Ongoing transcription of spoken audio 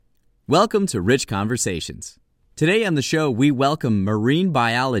Welcome to Rich Conversations. Today on the show, we welcome marine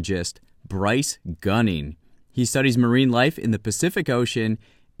biologist Bryce Gunning. He studies marine life in the Pacific Ocean,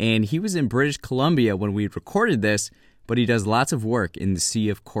 and he was in British Columbia when we recorded this, but he does lots of work in the Sea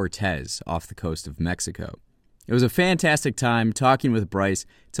of Cortez off the coast of Mexico. It was a fantastic time talking with Bryce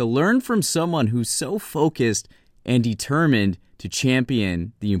to learn from someone who's so focused and determined to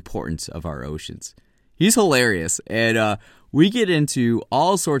champion the importance of our oceans. He's hilarious, and we get into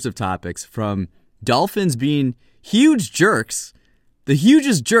all sorts of topics, from dolphins being huge jerks, the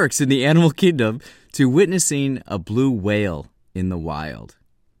hugest jerks in the animal kingdom, to witnessing a blue whale in the wild.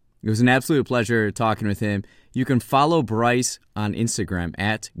 It was an absolute pleasure talking with him. You can follow Bryce on Instagram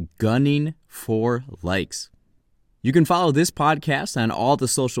at Gunning4Likes. You can follow this podcast on all the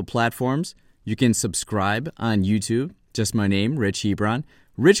social platforms. You can subscribe on YouTube, just my name, Rich Hebron.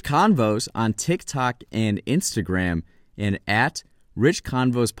 Rich Convos on TikTok and Instagram, and at Rich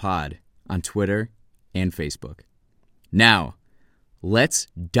Convos Pod on Twitter and Facebook. Now, let's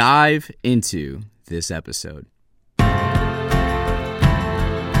dive into this episode.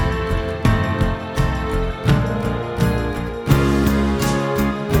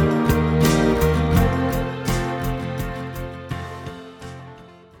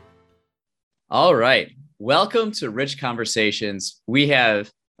 All right. Welcome to Rich Conversations. We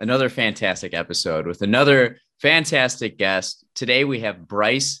have another fantastic episode with another fantastic guest. Today we have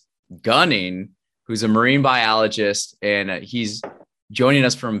Bryce Gunning, who's a marine biologist, and he's joining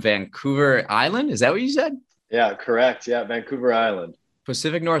us from Vancouver Island. Is that what you said? Yeah, correct. Yeah, Vancouver Island.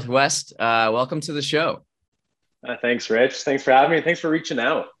 Pacific Northwest. Welcome to the show. Thanks, Rich. Thanks for having me. Thanks for reaching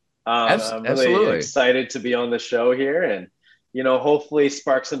out. I'm really excited to be on the show here and, hopefully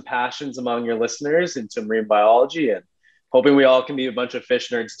spark some passions among your listeners into marine biology, and hoping we all can be a bunch of fish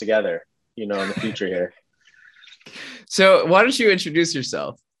nerds together, in the future here. So why don't you introduce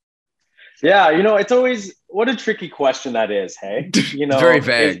yourself? Yeah, it's always, what a tricky question that is, hey? Very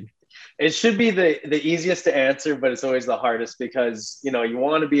vague. It should be the easiest to answer, but it's always the hardest because, you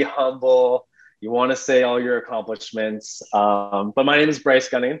want to be humble. You want to say all your accomplishments. But my name is Bryce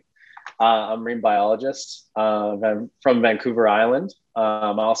Gunning. I'm a marine biologist. I'm from Vancouver Island.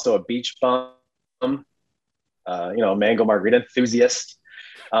 I'm also a beach bum, mango margarita enthusiast,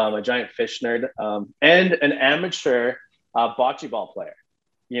 a giant fish nerd, and an amateur bocce ball player.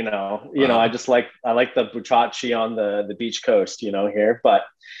 Wow. I like the buchachi on the beach coast, here. But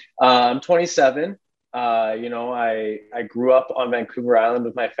I'm 27. I grew up on Vancouver Island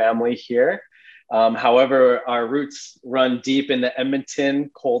with my family here. However, our roots run deep in the Edmonton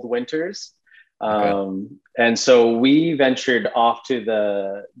cold winters. And so we ventured off to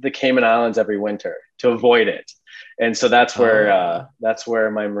the Cayman Islands every winter to avoid it. And so that's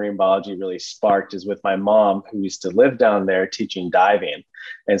where my marine biology really sparked, is with my mom, who used to live down there teaching diving.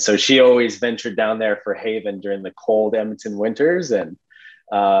 And so she always ventured down there for haven during the cold Edmonton winters. And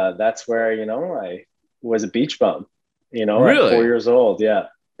that's where, I was a beach bum, really? At 4 years old. Yeah.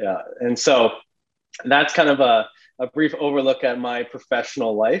 Yeah. And so that's kind of a brief overlook at my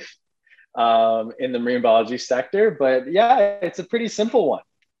professional life in the marine biology sector. But yeah, it's a pretty simple one.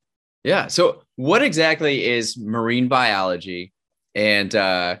 Yeah. So what exactly is marine biology? And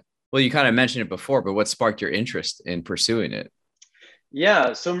you kind of mentioned it before, but what sparked your interest in pursuing it?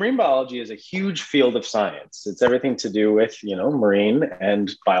 Yeah. So marine biology is a huge field of science. It's everything to do with, marine,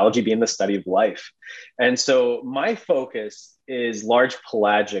 and biology being the study of life. And so my focus is large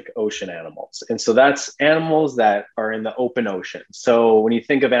pelagic ocean animals. And so that's animals that are in the open ocean. So when you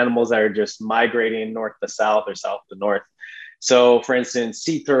think of animals that are just migrating north to south or south to north, so for instance,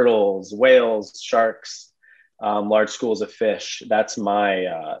 sea turtles, whales, sharks, large schools of fish, that's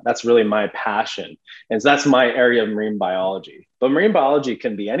really my passion. And so that's my area of marine biology. But marine biology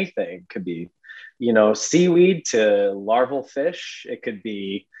can be anything. It could be, seaweed to larval fish. It could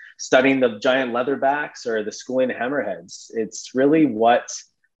be studying the giant leatherbacks or the schooling hammerheads. It's really what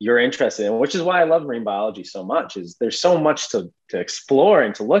you're interested in, which is why I love marine biology so much. Is there's so much to explore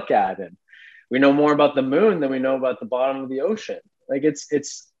and to look at. And we know more about the moon than we know about the bottom of the ocean. Like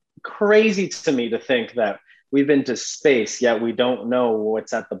it's crazy to me to think that we've been to space, yet we don't know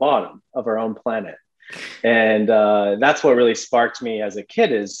what's at the bottom of our own planet. And that's what really sparked me as a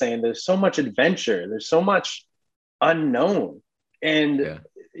kid, is saying there's so much adventure, there's so much unknown. And,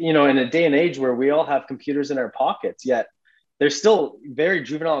 in a day and age where we all have computers in our pockets, yet there's still very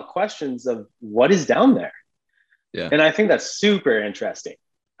juvenile questions of what is down there. Yeah. And I think that's super interesting.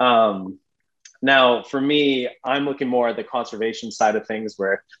 Now, for me, I'm looking more at the conservation side of things,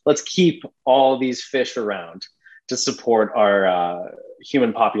 where let's keep all these fish around to support our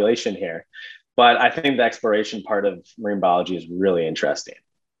human population here. But I think the exploration part of marine biology is really interesting.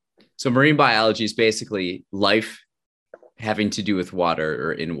 So marine biology is basically life having to do with water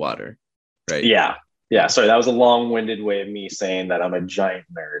or in water, right? Yeah. Yeah. Sorry, that was a long-winded way of me saying that I'm a giant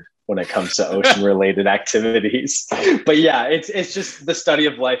nerd when it comes to ocean-related activities. But yeah, it's just the study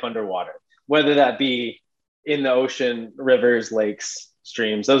of life underwater, whether that be in the ocean, rivers, lakes,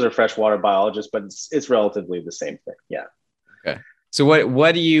 streams. Those are freshwater biologists, but it's relatively the same thing. Yeah. Okay. So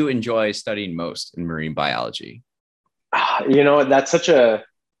what do you enjoy studying most in marine biology? That's such a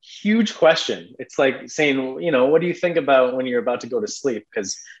huge question. It's like saying, what do you think about when you're about to go to sleep?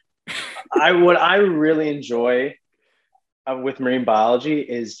 Because what I really enjoy with marine biology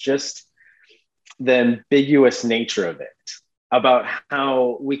is just the ambiguous nature of it, about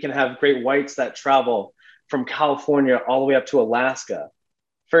how we can have great whites that travel from California all the way up to Alaska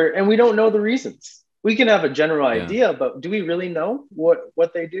and we don't know the reasons. We can have a general Yeah. idea, but do we really know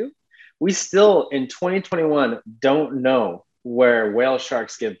what they do? We still in 2021 don't know where whale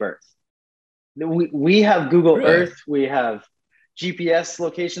sharks give birth. We have Google Really? Earth, we have GPS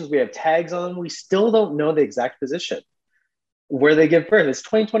locations, we have tags on them. We still don't know the exact position where they give birth. It's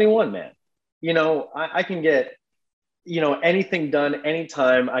 2021, man. I can get, anything done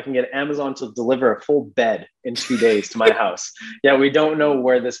anytime. I can get Amazon to deliver a full bed in 2 days to my house. Yeah, we don't know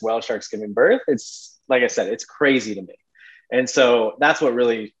where this whale shark's giving birth. It's like I said, it's crazy to me. And so that's what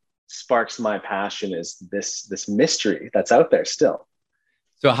really sparks my passion is this mystery that's out there still.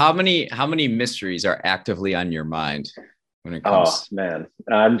 So how many mysteries are actively on your mind when it Oh comes? man,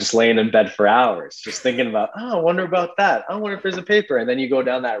 I'm just laying in bed for hours, just thinking about, I wonder about that. I wonder if there's a paper. And then you go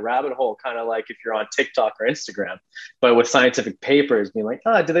down that rabbit hole, kind of like if you're on TikTok or Instagram, but with scientific papers being like,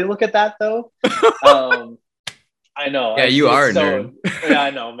 do they look at that though? Um, I know. Yeah, you are It's a so, nerd. yeah, I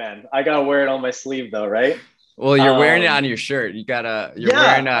know, man. I got to wear it on my sleeve though, right? Well, you're wearing it on Um, your shirt. You're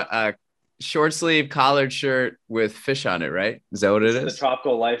wearing yeah, a short sleeve collared shirt with fish on it, right? Is that what it this is the is?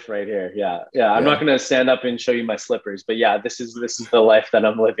 tropical life right here. Yeah. Yeah. I'm not Yeah. going to stand up and show you my slippers, but yeah, this is the life that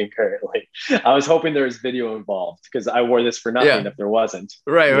I'm living currently. I was hoping there was video involved because I wore this for nothing Yeah. if there wasn't,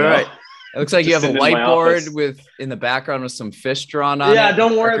 Right, you right, know, right. It looks like you just have a sitting in my whiteboard office. with in the background with some fish drawn on Yeah. it,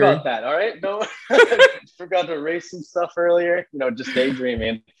 Don't worry marker. about that. All right. Don't forgot to erase some stuff earlier, just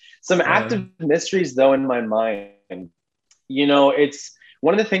daydreaming. Some Uh, active mysteries though in my mind. It's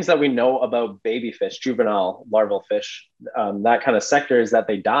one of the things that we know about baby fish, juvenile larval fish, that kind of sector is that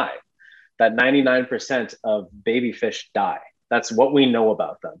they die, that 99% of baby fish die. That's what we know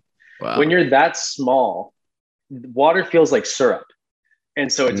about them. When wow. you're that small, water feels like syrup.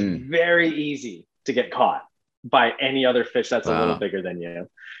 And so it's Mm, very easy to get caught by any other fish that's a little wow. bigger than you.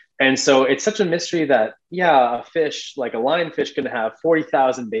 And so it's such a mystery that, yeah, a fish like a lionfish can have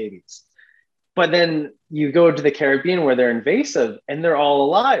 40,000 babies. But then you go to the Caribbean where they're invasive and they're all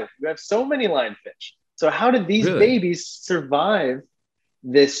alive. You have so many lionfish. So how did these Really? babies survive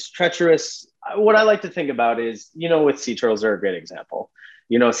this treacherous? What I like to think about is, with sea turtles are a great example.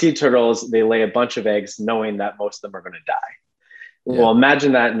 Sea turtles, they lay a bunch of eggs knowing that most of them are going to die. Yeah. Well,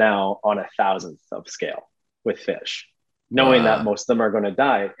 imagine that now on a thousandth of scale with fish, knowing that Wow. most of them are going to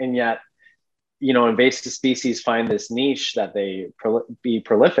die. And yet, invasive species find this niche that they be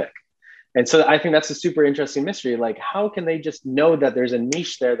prolific. And so I think that's a super interesting mystery. Like, how can they just know that there's a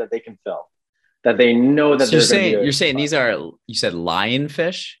niche there that they can fill, that they know that So you're they're going to be saying able you're to saying survive? these are you said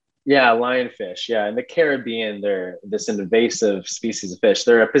lionfish? Yeah, lionfish. Yeah, in the Caribbean, they're this invasive species of fish.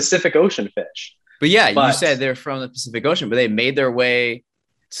 They're a Pacific Ocean fish, But yeah, you but said they're from the Pacific Ocean, but they made their way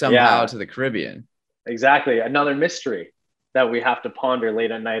somehow yeah, to the Caribbean. exactly. Another mystery that we have to ponder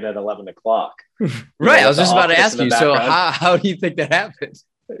late at night at 11 o'clock. Right. I With was the just about to octopus in ask the you. So background. how do you think that happened?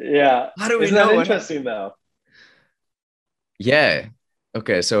 Yeah, How do we isn't that know what interesting happened? though? Yeah.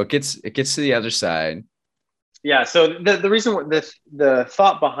 Okay. So it gets to the other side. Yeah. So the reason the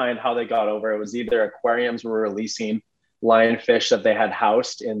thought behind how they got over it was either aquariums were releasing lionfish that they had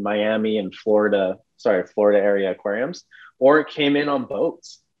housed in Miami and Florida area aquariums, or it came in on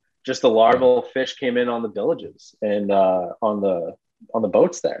boats. Just the Yeah. larval fish came in on the villages and on the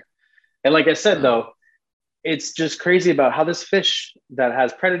boats there. And like I said, Wow. though, it's just crazy about how this fish that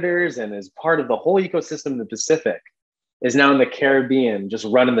has predators and is part of the whole ecosystem in the Pacific is now in the Caribbean, just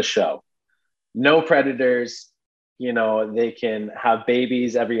running the show. No predators. They can have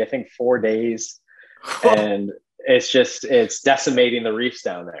babies every, I think, 4 days. And it's decimating the reefs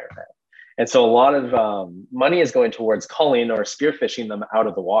down there. And so a lot of money is going towards culling or spearfishing them out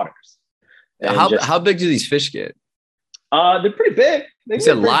of the waters. And How just, big do these fish get? they're pretty big. They You can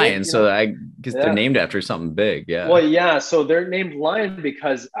said get pretty big, lion, so I guess they're Yeah. named after something big. Yeah. Well, yeah. So they're named lion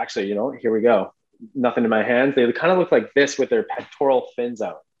because actually, here we go. Nothing in my hands. They kind of look like this with their pectoral fins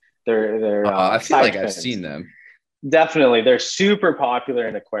out. Their I feel like side I've fins. seen them. Definitely. They're super popular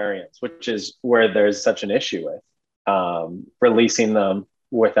in aquariums, which is where there's such an issue with releasing them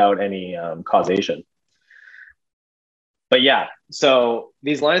without any causation. But yeah, so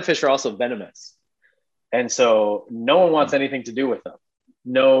these lionfish are also venomous. And so no one wants anything to do with them.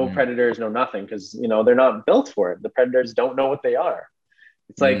 No Mm, predators, no nothing, because they're not built for it. The predators don't know what they are.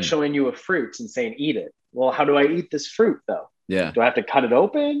 It's like mm, showing you a fruit and saying, eat it. Well, how do I eat this fruit though? yeah, Do I have to cut it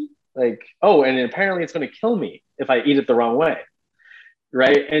open? Like, oh, and apparently it's going to kill me if I eat it the wrong way.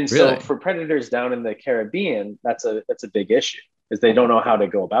 Right. And so really. for predators down in the Caribbean, that's a big issue is they don't know how to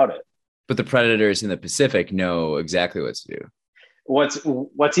go about it. But the predators in the Pacific know exactly what to do.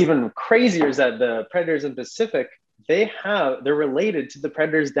 What's even crazier is that the predators in the Pacific, they're related to the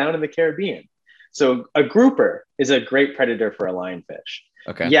predators down in the Caribbean. So a grouper is a great predator for a lionfish.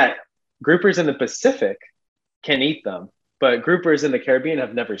 Okay. Yet groupers in the Pacific can eat them, but groupers in the Caribbean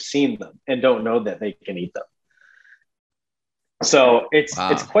have never seen them and don't know that they can eat them. So it's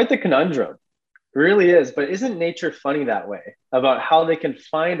Wow. quite the conundrum. It really is. But isn't nature funny that way about how they can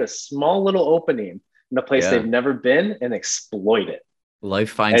find a small little opening in a place Yeah. they've never been and exploit it? Life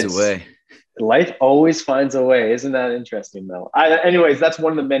finds a It's way. life always finds a way. Isn't that interesting though? Anyways, that's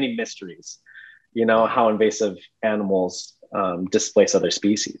one of the many mysteries, Yeah. how invasive animals displace other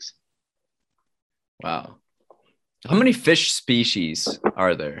species. Wow. How many fish species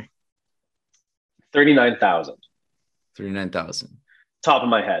are there? 39,000. 39,000. Top of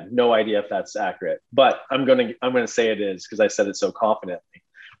my head. No idea if that's accurate, but I'm gonna say it is because I said it so confidently.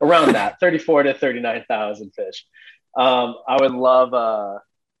 Around that, 34 to 39,000 fish. I would love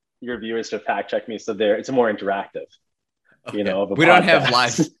your viewers to fact check me so it's more interactive, Okay. of a We don't have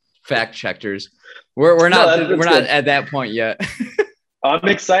live podcast. fact checkers. We're No, not that's we're not good. at that point yet. I'm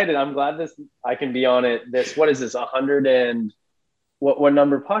excited. I'm glad I can be on it. What is this? 100 and what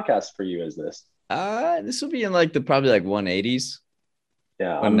number podcast for you is this? This will be in like the probably like 180s,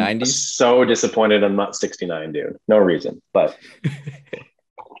 Yeah, I'm 190s. so disappointed I'm not 69, dude. No reason, but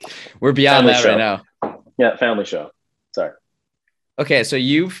We're beyond family that right show. now. Yeah, family show. Sorry. Okay, so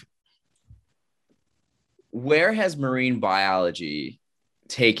where has marine biology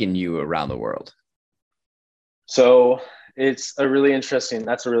taken you around the world? So that's a really interesting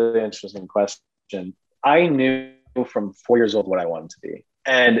question. I knew from 4 years old what I wanted to be.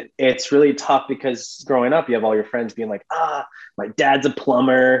 And it's really tough because growing up, you have all your friends being like, my dad's a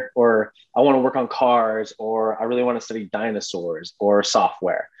plumber, or I want to work on cars, or I really want to study dinosaurs or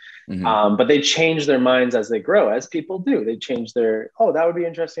software. Mhm. But they change their minds as they grow, as people do. They change that would be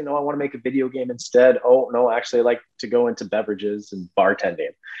interesting. No, I want to make a video game instead. Oh, no, actually, I like to go into beverages and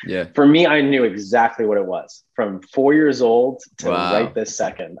bartending. Yeah. For me, I knew exactly what it was from 4 years old to right Wow. this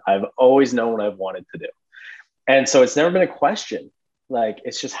second. I've always known what I've wanted to do. And so it's never been a question. Like,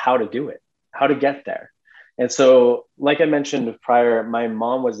 it's just how to do it, how to get there. And so, like I mentioned prior, my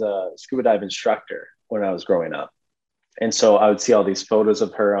mom was a scuba dive instructor when I was growing up. And so I would see all these photos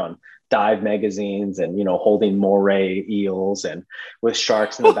of her on dive magazines and, holding moray eels and with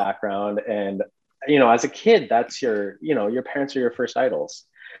sharks in the background. And, as a kid, that's your parents are your first idols.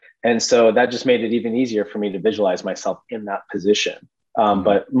 And so that just made it even easier for me to visualize myself in that position, Mhm.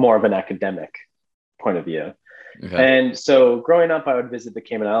 but more of an academic point of view. Okay. And so growing up, I would visit the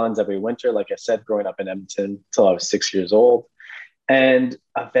Cayman Islands every winter, like I said, growing up in Edmonton until I was 6 years old. And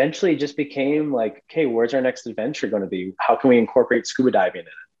eventually it just became like, okay, where's our next adventure going to be? How can we incorporate scuba diving in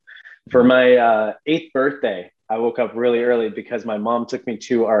it? For Mhm. my eighth birthday, I woke up really early because my mom took me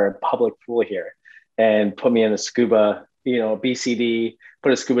to our public pool here and put me in a scuba, BCD,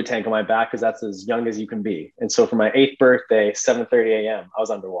 put a scuba tank on my back because that's as young as you can be. And so for my eighth birthday, 7:30 a.m., I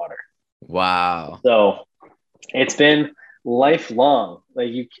was underwater. Wow. So it's been lifelong. Like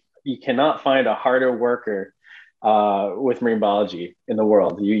you cannot find a harder worker with marine biology in the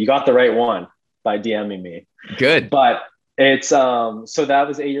world. You got the right one by DMing me. Good. But it's so that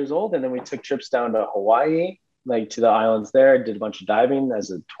was 8 years old, and then we took trips down to Hawaii, like to the islands there. I did a bunch of diving as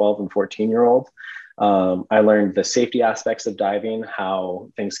a 12 and 14-year old. I learned the safety aspects of diving, how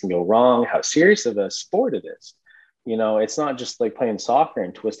things can go wrong, how serious of a sport it is. It's not just like playing soccer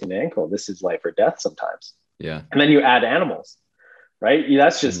and twisting an ankle. This is life or death sometimes. Yeah. And then you add animals, right?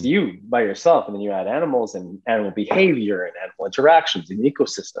 That's just Mhm. you by yourself. And then you add animals and animal behavior and animal interactions and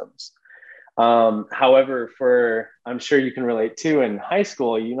ecosystems. However, I'm sure you can relate to in high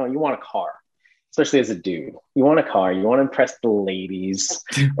school, you want a car, especially as a dude. You want a car, you want to impress the ladies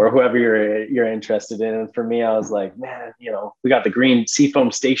or whoever you're interested in. And for me, I was like, man, we got the green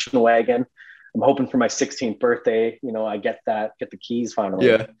Seafoam station wagon. I'm hoping for my 16th birthday, I get the keys finally.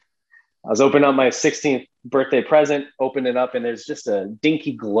 Yeah. I was opening up my 16th birthday present, opened it up, and there's just a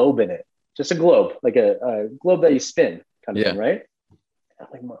dinky globe in it. just a globe, like a globe that you spin kind of thing, Yeah. right? I'm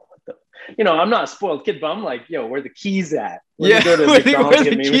like, Mom, what the, I'm not a spoiled kid, but I'm like, where the keys at? Let me Yeah. go to Where McDonald's, get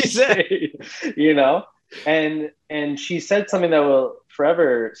the me a keys at? shake, you know? And she said something that will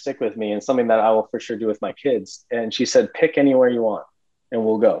forever stick with me and something that I will for sure do with my kids. And she said, pick anywhere you want and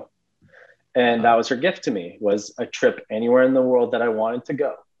we'll go. And that Wow. was her gift to me, was a trip anywhere in the world that I wanted to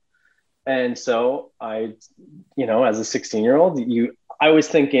go. And so I, as a 16-year-old, I was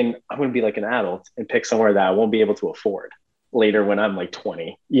thinking I'm going to be like an adult and pick somewhere that I won't be able to afford later when I'm like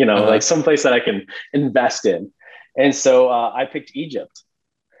 20, like Uh-huh. someplace that I can invest in. And so I picked Egypt.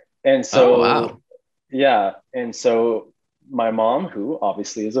 And Oh, wow. so, yeah. And so my mom, who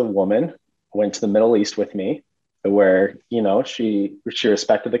obviously is a woman, went to the Middle East with me where, she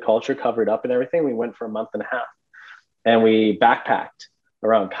respected the culture, covered up and everything. We went for a month and a half and we backpacked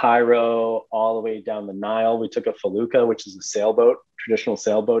around Cairo, all the way down the Nile. We took a felucca, which is a sailboat, traditional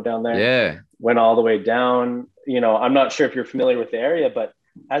sailboat down there. Yeah. Went all the way down. I'm not sure if you're familiar with the area, but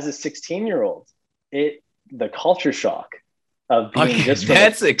as a 16-year-old, the culture shock of being Okay, just from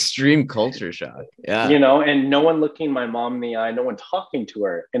that's extreme culture shock. Yeah. and no one looking my mom in the eye, no one talking to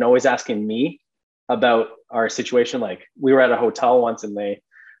her, and always asking me about our situation. Like we were at a hotel once, and they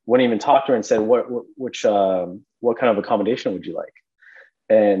wouldn't even talk to her and said, what kind of accommodation would you like?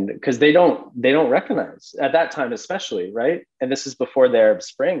 And because they don't recognize at that time, especially, right? And this is before the Arab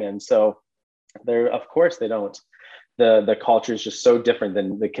Spring, and so they're, of course, they don't. The culture is just so different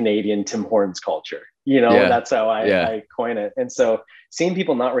than the Canadian Tim Hortons culture. Yeah. That's how Yeah. I coin it. And so seeing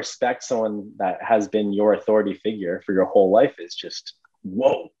people not respect someone that has been your authority figure for your whole life is just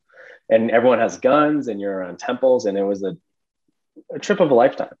whoa. And everyone has guns, and you're around temples, and it was a trip of a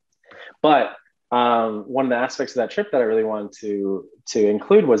lifetime. But one of the aspects of that trip that I really wanted to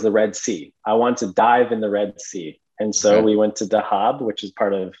include was the Red Sea. I wanted to dive in the Red Sea, and so Okay. we went to Dahab, which is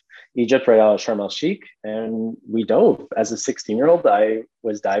part of Egypt, right out of Sharm el Sheikh, and we dove. As a 16-year-old, I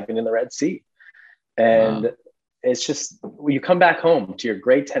was diving in the Red Sea, and Wow. it's just you come back home to your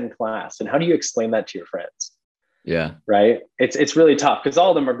grade 10 class, and how do you explain that to your friends? Yeah. Right? It's really tough because all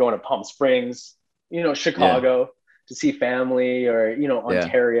of them are going to Palm Springs, Yeah. Chicago to see family, or Yeah.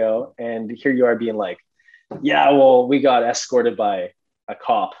 Ontario, and here you are being like, yeah, well, we got escorted by a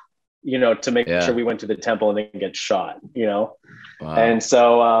cop, to make sure Yeah. we went to the temple and then get shot. Wow. And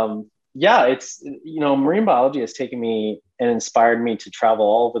so yeah, it's marine biology has taken me and inspired me to travel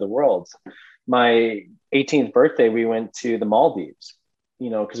all over the world. My 18th birthday, we went to the Maldives,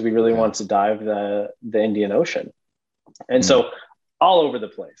 because we really Okay. wanted to dive the Indian Ocean. And Mm. so all over the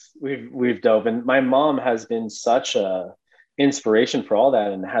place we've dove, and my mom has been such a inspiration for all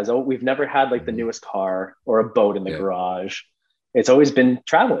that, and we've never had like the Mhm. newest car or a boat in the Yeah. garage. It's always been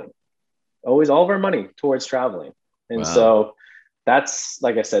traveling, always all of our money towards traveling. And Wow. so that's,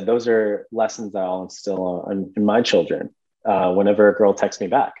 like I said, those are lessons that I'll instill in my children. Whenever a girl texts me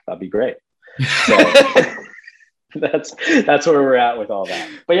back, that'd be great. So that's where we're at with all that.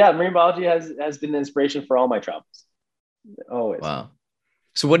 But yeah, marine biology has been the inspiration for all my travels, always. Wow.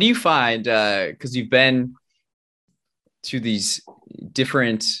 So what do you find? Because you've been to these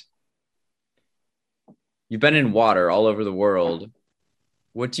different, you've been in water all over the world.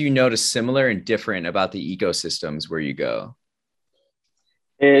 What do you notice similar and different about the ecosystems where you go?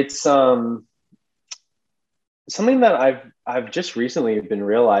 It's something that I've just recently been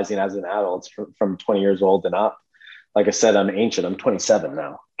realizing as an adult from 20 years old and up. Like I said, I'm ancient. I'm 27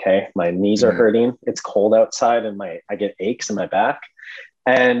 now. Okay, my knees are Mhm. hurting. It's cold outside, and I get aches in my back.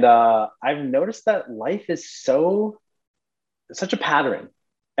 And I've noticed that life is such a pattern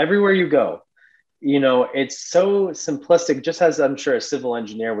everywhere you go. It's so simplistic. Just as I'm sure a civil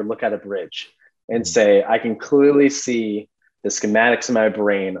engineer would look at a bridge and say, I can clearly see the schematics in my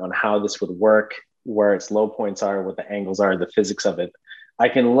brain on how this would work, where its low points are, what the angles are, the physics of it. I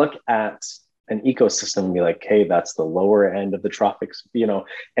can look at an ecosystem and be like, hey, that's the lower end of the tropics,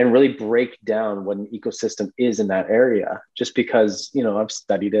 and really break down what an ecosystem is in that area, just because, I've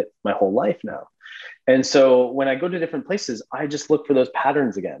studied it my whole life now. And so when I go to different places, I just look for those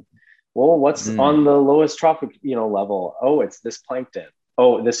patterns again. Well, what's on Mm. the lowest trophic, level? Oh, it's this plankton.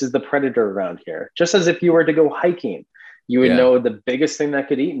 Oh, this is the predator around here. Just as if you were to go hiking, you would Yeah. know the biggest thing that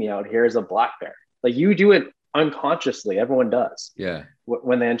could eat me out here is a black bear. Like you do it unconsciously. Everyone does Yeah.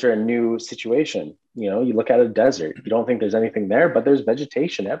 when they enter a new situation. You look at a desert, you don't think there's anything there, but there's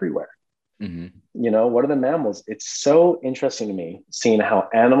vegetation everywhere. Hmm. What are the mammals? It's so interesting to me seeing how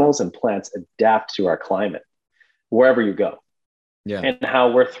animals and plants adapt to our climate wherever you go, Yeah. and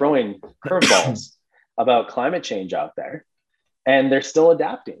how we're throwing curveballs about climate change out there, and they're still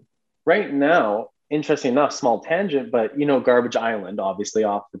adapting. Right now, interesting enough, small tangent, but Garbage Island, obviously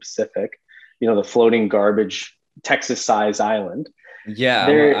off the Pacific, the floating garbage Texas size island. Yeah,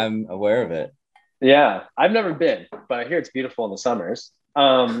 There, I'm aware of it. yeah, I've never been, but I hear it's beautiful in the summers.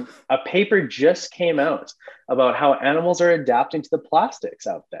 A paper just came out about how animals are adapting to the plastics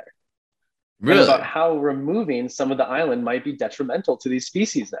out there and about Really? how removing some of the island might be detrimental to these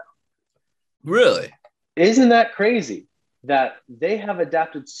species now. Really? Isn't that crazy that they have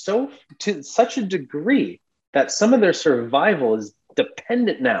adapted so to such a degree that some of their survival is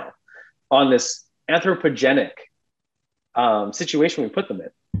dependent now on this anthropogenic situation we put them in?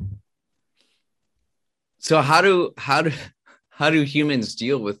 So how do humans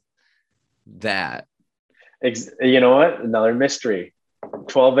deal with that? You know what? Another mystery.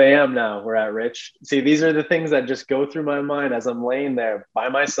 12 a.m. now we're at, Rich. See, these are the things that just go through my mind as I'm laying there by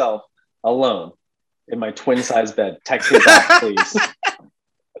myself, alone, in my twin size bed. Text me back, please.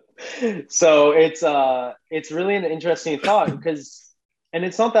 So it's really an interesting thought because, and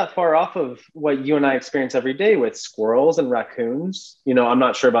it's not that far off of what you and I experience every day with squirrels and raccoons. I'm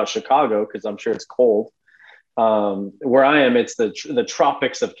not sure about Chicago because I'm sure it's cold. Where I am, it's the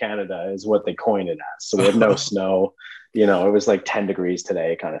tropics of Canada is what they coined it as. So we have no snow. It was like 10 degrees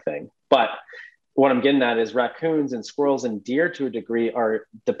today, kind of thing. But what I'm getting at is raccoons and squirrels and deer to a degree are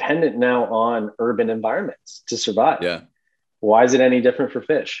dependent now on urban environments to survive. Yeah. Why is it any different for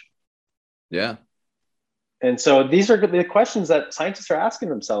fish? Yeah. And so these are the questions that scientists are asking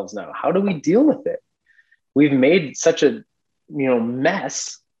themselves now. How do we deal with it? We've made such a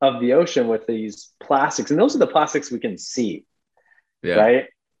mess of the ocean with these plastics, and those are the plastics we can see, Yeah. right?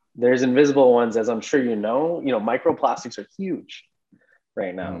 There's invisible ones, as I'm sure you know. Microplastics are huge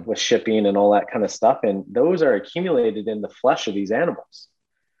right now with shipping and all that kind of stuff, and those are accumulated in the flesh of these animals.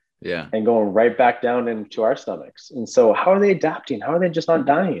 Yeah. And going right back down into our stomachs. And so how are they adapting? How are they just not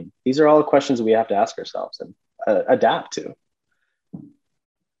dying? These are all the questions we have to ask ourselves and adapt to.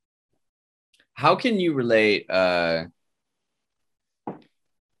 How can you relate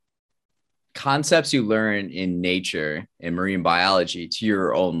concepts you learn in nature and marine biology to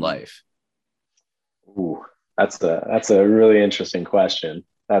your own life? Ooh, that's a really interesting question.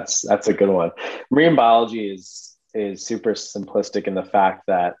 That's a good one. Marine biology is super simplistic in the fact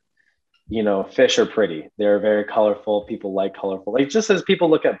that fish are pretty. They're very colorful. People like colorful. Like just as people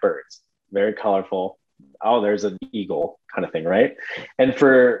look at birds, very colorful. Oh, there's an eagle kind of thing, right? And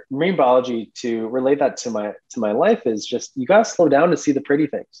for marine biology to relate that to my life is just you got to slow down to see the pretty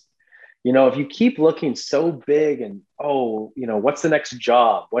things. If you keep looking so big and what's the next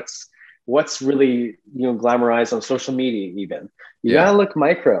job? What's really glamorized on social media even. You Yeah. gotta look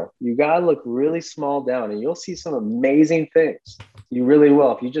micro. You gotta look really small down, and you'll see some amazing things. You really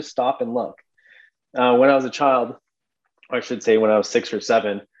will if you just stop and look. When I was a child, or I should say when I was 6 or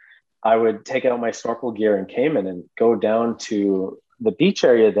 7, I would take out my snorkel gear in Cayman and go down to the beach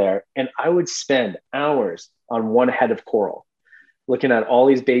area there, and I would spend hours on one head of coral, looking at all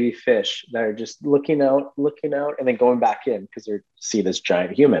these baby fish that are just looking out, and then going back in because they see this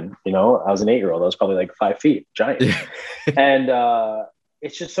giant human. I was an 8-year-old. I was probably like 5 feet, giant. And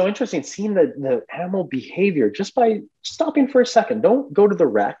it's just so interesting seeing the animal behavior just by stopping for a second. Don't go to the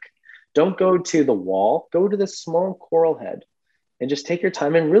wreck. Don't go to the wall. Go to this small coral head and just take your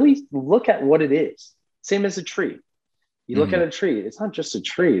time and really look at what it is. Same as a tree. You look at a tree. It's not just a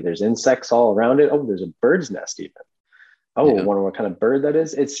tree. There's insects all around it. Oh, there's a bird's nest even. Oh, yeah. Wonder what kind of bird that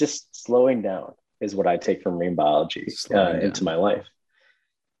is. It's just slowing down is what I take from marine biology into my life.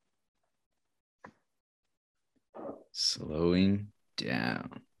 Slowing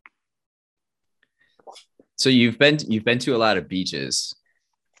down. So you've been to a lot of beaches.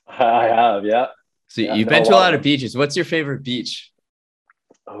 I have, yeah. So you've been to a lot of beaches. What's your favorite beach?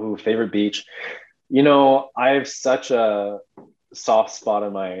 Oh, favorite beach. I have such a soft spot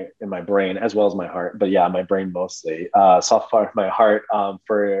in my brain as well as my heart, but yeah, my brain mostly. Soft spot in my heart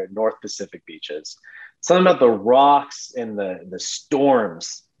for North Pacific beaches. Something about the rocks and the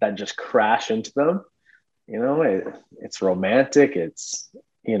storms that just crash into them. It's romantic. It's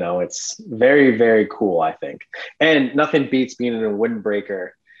very, very cool, I think. And nothing beats being in a windbreaker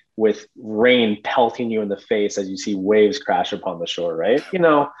with rain pelting you in the face as you see waves crash upon the shore, right?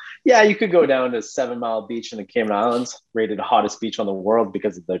 Yeah, you could go down to 7 Mile Beach in the Cayman Islands, rated the hottest beach on the world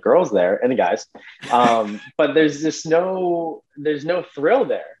because of the girls there and the guys. But there's no thrill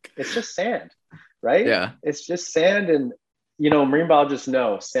there. It's just sand, right? Yeah. It's just sand. And, marine biologists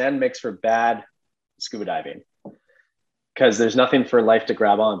know sand makes for bad scuba diving because there's nothing for life to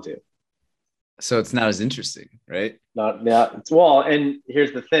grab onto. So it's not as interesting, right? Not, yeah. Well, and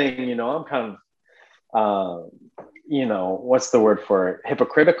here's the thing, I'm kind of, what's the word for it?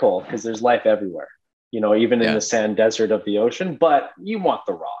 Hypocritical, because there's life everywhere, even in the sand desert of the ocean, but you want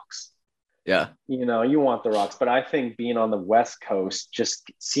the rocks. Yeah. You want the rocks, but I think being on the West Coast,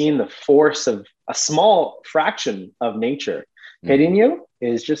 just seeing the force of a small fraction of nature hitting Mhm. you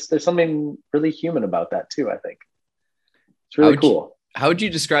is just, there's something really human about that too. I think it's How really would you cool. how would you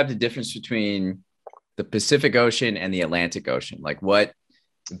describe the difference between the Pacific Ocean and the Atlantic Ocean? Like what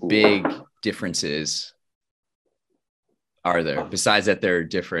big Ooh. differences are there besides that they're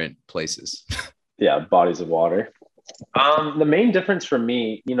different places? Yeah, bodies of water. The main difference for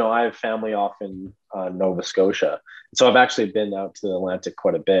me, I have family off in Nova Scotia, so I've actually been out to the Atlantic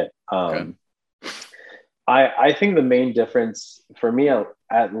quite a bit. Okay. I think the main difference for me,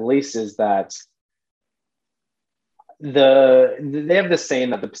 at least, is that they have this saying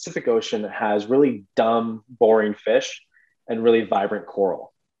that the Pacific Ocean has really dumb, boring fish and really vibrant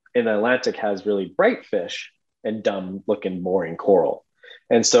coral, and the Atlantic has really bright fish and dumb looking, boring coral.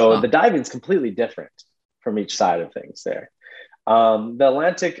 And so Huh. the diving is completely different from each side of things there. The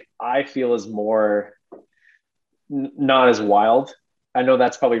Atlantic, I feel, is more not as wild. I know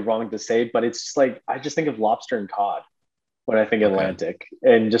that's probably wrong to say, but it's just like I just think of lobster and cod when I think Okay. Atlantic,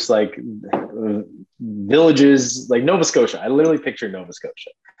 and just like villages like Nova Scotia. I literally picture Nova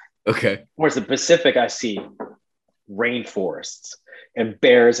Scotia. Okay. Whereas the Pacific, I see rainforests and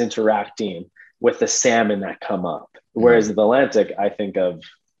bears interacting with the salmon that come up. Whereas Mm. the Atlantic, I think of,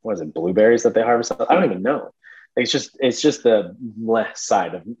 what is it, blueberries that they harvest? I don't even know. It's just the left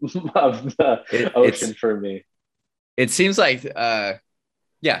side of of the It ocean it's for me. it seems like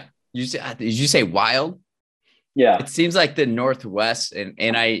yeah, did you say wild? Yeah. It seems like the Northwest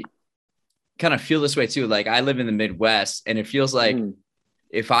and I kind of feel this way too. Like I live in the Midwest and it feels like Mhm.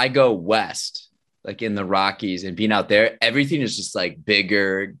 if I go west, like in the Rockies and being out there, everything is just like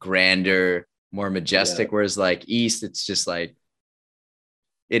bigger, grander, more Yeah. majestic. Whereas like east, it's just like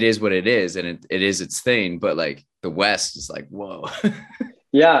it is what it is and it is its thing. But like the West is like, whoa.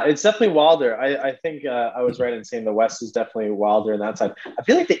 Yeah, it's definitely wilder. I think I was right in saying the West is definitely wilder in that side. I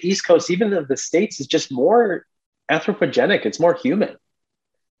feel like the East Coast, even of the States, is just more anthropogenic. It's more human, if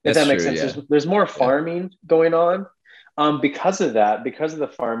That's that makes true. sense. Yeah. There's more Yeah. farming going on. Because of that, because of the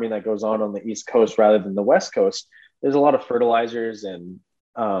farming that goes on the East Coast rather than the West Coast, there's a lot of fertilizers and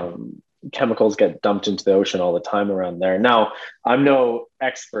chemicals get dumped into the ocean all the time around there. Now, I'm no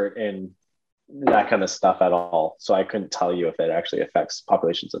expert in that kind of stuff at all, so I couldn't tell you if it actually affects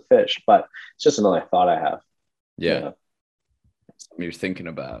populations of fish, but it's just another thought I have. Yeah. Yeah. Something you're thinking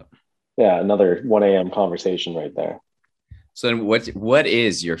about. Yeah, another 1 a.m. conversation right there. So then what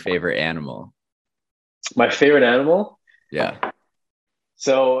is your favorite animal? My favorite animal. Yeah.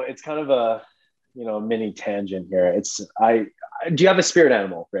 So it's kind of a mini tangent here. Do you have a spirit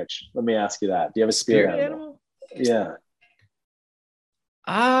animal, Rich? Let me ask you that. Do you have a spirit Spirit animal? animal? Yeah.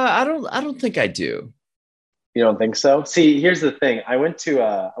 I don't think I do. You don't think so? See, here's the thing. I went to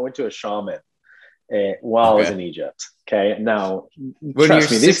a shaman while I was Okay. in Egypt. Okay. Now, When you're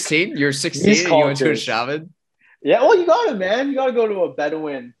trust me, these 16, you're these 16 and you went to a cultures. shaman? Yeah, well, you got it, man. You got to go to a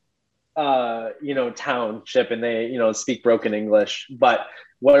Bedouin township, and they, speak broken English. But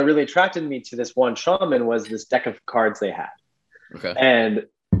what really attracted me to this one shaman was this deck of cards they had. Okay. And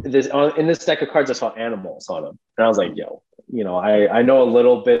in this deck of cards, I saw animals on them. And I was like, yo, I know a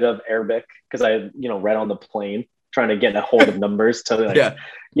little bit of Arabic because I, read on the plane trying to get a hold of numbers to like, Yeah.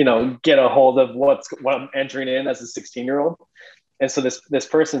 get a hold of what I'm entering in as a 16-year-old. And so this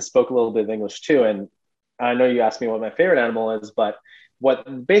person spoke a little bit of English too. And I know you asked me what my favorite animal is, but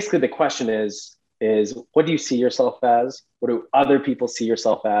what basically the question is what do you see yourself as? What do other people see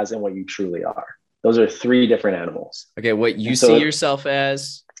yourself as, and what you truly are? Those are three different animals. Okay. What you And see so, yourself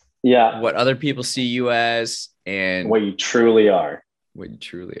as, yeah, what other people see you as, and what you truly are. what you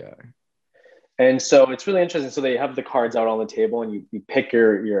truly are. And so it's really interesting. So they have the cards out on the table, and you pick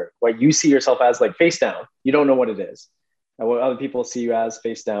your what you see yourself as, like face down. You don't know what it is, and what other people see you as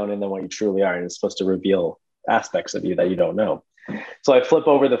face down, and then what you truly are. And it's supposed to reveal aspects of you that you don't know. So I flip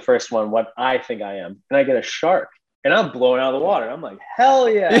over the first one, what I think I am, and I get a shark, and I'm blown out of the water. I'm like, hell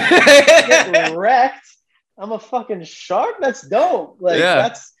yeah, get wrecked. I'm a fucking shark. That's dope. Like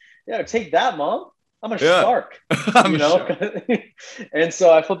Yeah. yeah, take that, mom. I'm a Yeah. shark, I'm sure. and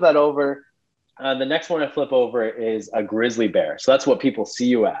so I flip that over. The next one I flip over is a grizzly bear. So that's what people see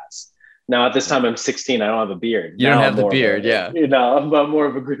you as. Now at this time I'm 16. I don't have a beard. You don't Now I'm have the more of beard. a Yeah. I'm more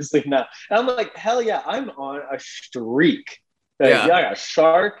of a grizzly now. And I'm like, hell yeah, I'm on a streak. Like, Yeah. yeah, I got a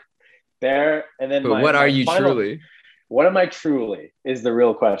shark, bear, and then But my what are my you final. truly? What am I truly? Is the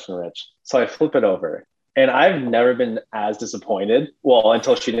real question, Rich. So I flip it over, and I've never been as disappointed. Well,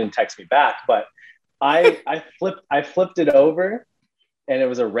 until she didn't text me back, but I flipped it over, and it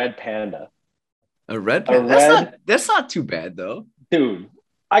was a red panda. A red A pen? That's not red that's not too bad though. dude.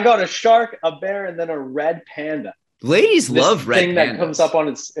 I got a shark, a bear, and then a red panda. Ladies This love red thing pandas. that comes up on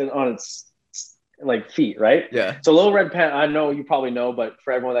its like feet, right? Yeah. So little red panda, I know you probably know, but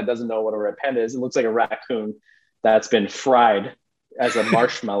for everyone that doesn't know what a red panda is, it looks like a raccoon that's been fried as a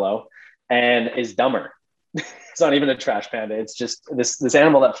marshmallow and is dumber. It's not even a trash panda. It's just this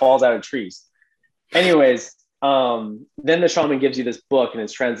animal that falls out of trees. Anyways, then the shaman gives you this book and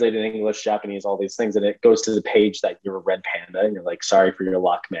it's translated in English, Japanese, all these things. And it goes to the page that you're a red panda. And you're like, sorry for your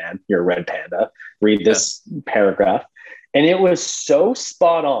luck, man. You're a red panda. Read this paragraph. And it was so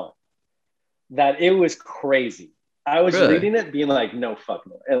spot on that it was crazy. I was reading it being like, no, fuck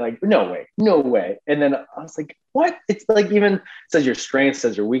no. And like, no way. And then I was like, what? It's like even says your strengths,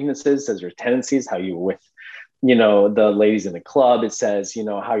 says your weaknesses, says your tendencies, how you with, the ladies in the club. It says,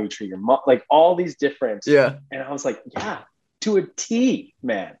 how you treat your mom, like all these different. Yeah. And I was like, yeah, to a T,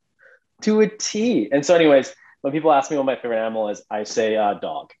 man, to a T. And so anyways, when people ask me what my favorite animal is, I say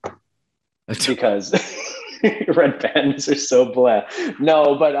dog because red pandas are so blah.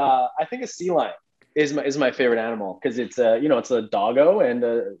 No, but I think a sea lion is my favorite animal because it's it's a doggo and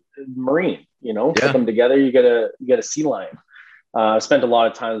a marine. Put them together, you get a sea lion. I spent a lot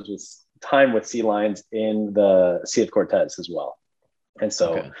of time with sea lions in the Sea of Cortez as well, and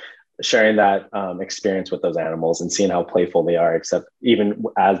so sharing that experience with those animals and seeing how playful they are, except even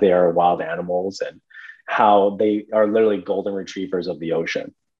as they are wild animals, and how they are literally golden retrievers of the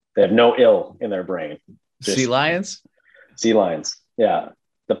ocean. They have no ill in their brain. Sea lions, yeah,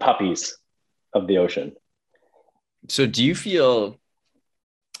 the puppies of the ocean. So do you feel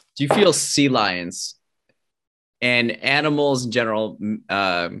sea lions and animals in general,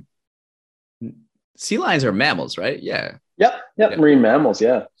 sea lions are mammals, right? Yeah. Yep. Marine mammals.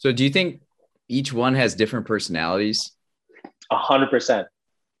 Yeah. So do you think each one has different personalities? 100%.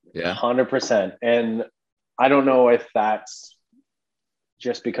 Yeah. 100%. And I don't know if that's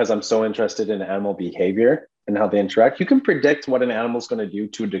just because I'm so interested in animal behavior and how they interact. You can predict what an animal's going to do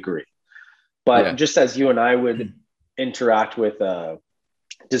to a degree. But just as you and I would interact with a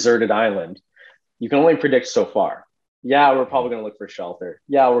deserted island, you can only predict so far. Yeah, we're probably going to look for shelter.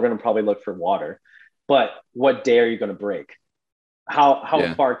 Yeah, we're going to probably look for water. But what day are you going to break?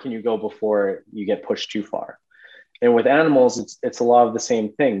 How far can you go before you get pushed too far? And with animals, it's a lot of the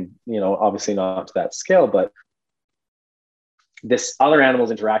same thing. Obviously not to that scale, but this other animal's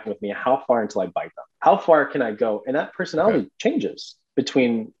interacting with me. How far until I bite them? How far can I go? And that personality changes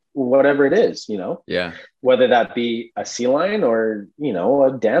between whatever it is, whether that be a sea lion or, a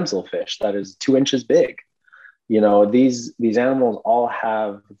damselfish that is 2 inches big. These animals all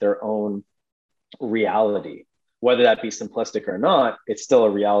have their own reality, whether that be simplistic or not. It's still a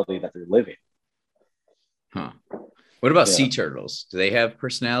reality that they're living. What about sea turtles? Do they have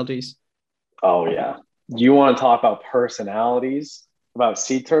personalities? Oh yeah. You want to talk about personalities about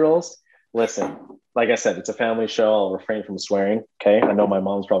sea turtles? Listen, like I said, it's a family show. I'll refrain from swearing. Okay. I know my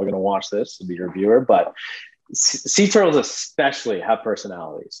mom's probably going to watch this and be your viewer, but sea turtles especially have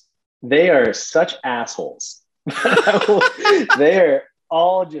personalities. They are such assholes. They are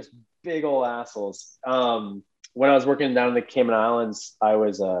all just big old assholes. When I was working down in the Cayman Islands, I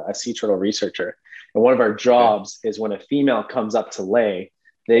was a sea turtle researcher. And one of our jobs is when a female comes up to lay,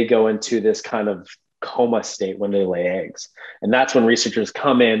 they go into this kind of coma state when they lay eggs. And that's when researchers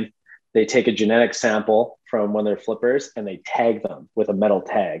come in, they take a genetic sample from one of their flippers and they tag them with a metal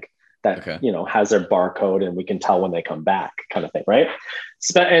tag that, has their barcode, and we can tell when they come back, kind of thing. Right.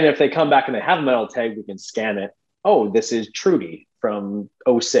 And if they come back and they have a metal tag, we can scan it. Oh, this is Trudy from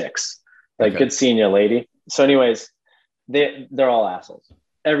 06. Like, good seeing you, lady. So anyways, they're all assholes.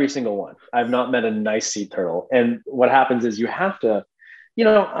 Every single one. I've not met a nice sea turtle. And what happens is you have to,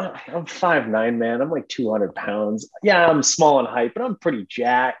 I'm 5'9", man. I'm like 200 pounds. Yeah, I'm small in height, but I'm pretty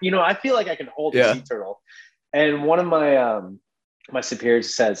jacked. I feel like I can hold a sea turtle. And one of my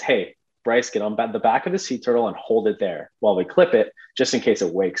superiors says, hey, Bryce, get on the back of the sea turtle and hold it there while we clip it, just in case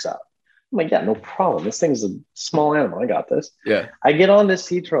it wakes up. I'm like, yeah, no problem. This thing's a small animal. I got this. Yeah. I get on this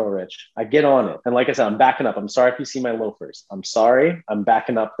sea turtle, Rich. I get on it. And like I said, I'm backing up. I'm sorry if you see my loafers. I'm sorry. I'm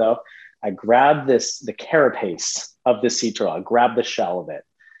backing up though. I grab the carapace of the sea turtle. I grab the shell of it.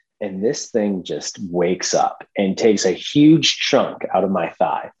 And this thing just wakes up and takes a huge chunk out of my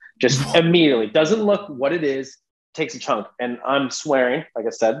thigh. Just immediately. Doesn't look what it is. Takes a chunk. And I'm swearing, like I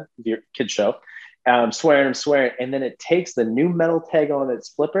said, your kid's show. I'm swearing. And then it takes the new metal tag on its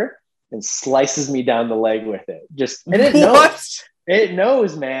flipper and slices me down the leg with it. And it knows. It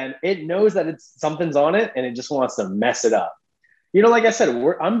knows, man. It knows that something's on it, and it just wants to mess it up. Like I said,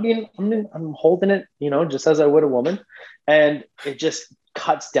 I'm holding it, just as I would a woman, and it just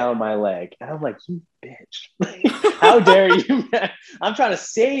cuts down my leg. And I'm like, you bitch. How dare you, man? I'm trying to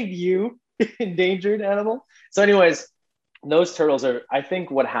save you, endangered animal. So, anyways, those turtles are, I think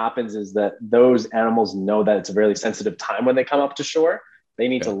what happens is that those animals know that it's a really sensitive time when they come up to shore. They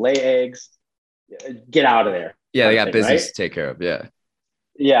need to lay eggs, get out of there. Yeah, they got business to take care of. Yeah.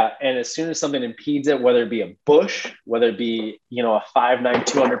 Yeah. And as soon as something impedes it, whether it be a bush, whether it be, a 5'9",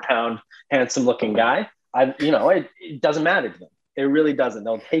 200-pound, handsome looking guy, it doesn't matter to them. It really doesn't.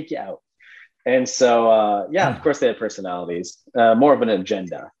 They'll take you out. And so, of course they have personalities, more of an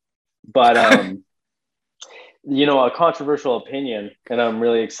agenda, but, a controversial opinion, and I'm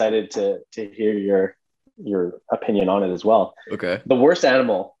really excited to hear your opinion on it as well. Okay. The worst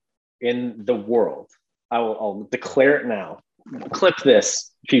animal in the world, I'll declare it now. Clip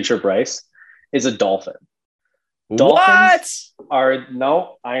this, future Bryce, is a dolphin. Dolphins I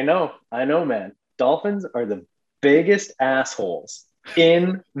know, man. Dolphins are the biggest assholes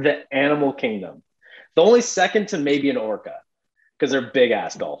in the animal kingdom. The only second to maybe an orca, because they're big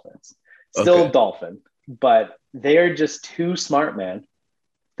ass dolphins. Still Okay. dolphin, but they're just too smart, man.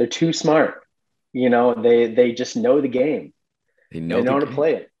 They're too smart. They just know the game. They know how to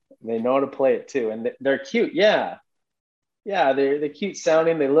play it. They know how to play it too, and they're cute. Yeah, they're cute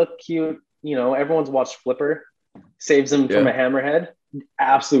sounding. They look cute. Everyone's watched Flipper. Saves them from a hammerhead.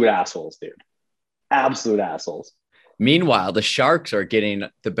 Absolute assholes, dude. Absolute assholes. Meanwhile, the sharks are getting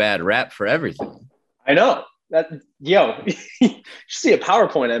the bad rap for everything. I know that. You should see a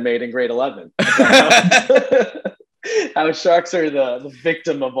PowerPoint I made in grade 11. How sharks are the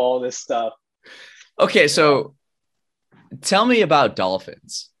victim of all this stuff. Okay, so tell me about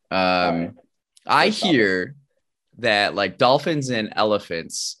dolphins. I hear that like dolphins and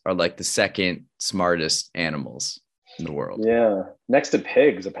elephants are like the second smartest animals in the world. Yeah, next to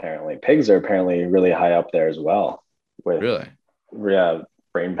pigs, apparently. Pigs are apparently really high up there as well. Really? Yeah,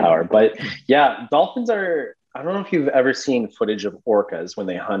 brain power. But yeah, dolphins are, I don't know if you've ever seen footage of orcas when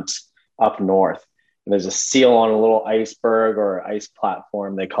they hunt up north. And there's a seal on a little iceberg or ice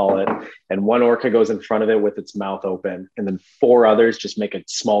platform, they call it. And one orca goes in front of it with its mouth open. And then 4 others just make a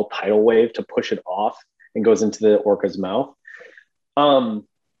small tidal wave to push it off and goes into the orca's mouth.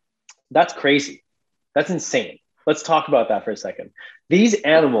 That's crazy. That's insane. Let's talk about that for a second. These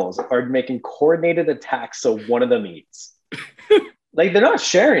animals are making coordinated attacks so one of them eats. Like, they're not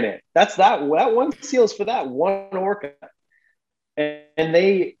sharing it. That one seal is for that one orca. And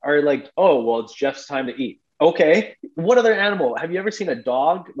they are like, oh, well, it's Jeff's time to eat. Okay. What other animal? Have you ever seen a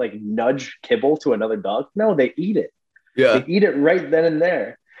dog like nudge kibble to another dog? No, they eat it. Yeah. They eat it right then and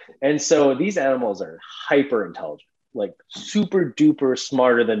there. And so these animals are hyper intelligent, like super duper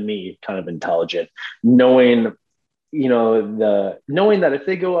smarter than me kind of intelligent, knowing that if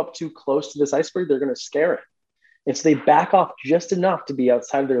they go up too close to this iceberg, they're going to scare it. And so they back off just enough to be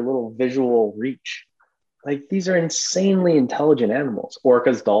outside their little visual reach. Like, these are insanely intelligent animals,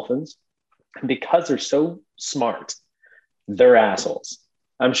 orcas, dolphins. And because they're so smart, they're assholes.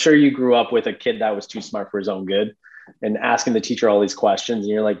 I'm sure you grew up with a kid that was too smart for his own good and asking the teacher all these questions.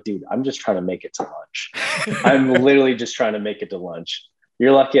 And you're like, dude, I'm just trying to make it to lunch. I'm literally just trying to make it to lunch.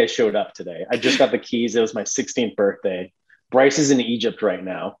 You're lucky I showed up today. I just got the keys. It was my 16th birthday. Bryce is in Egypt right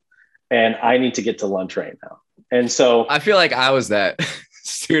now, and I need to get to lunch right now. And so I feel like I was that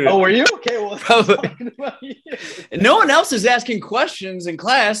student. Oh, were you? Okay, well, probably. No one else is asking questions in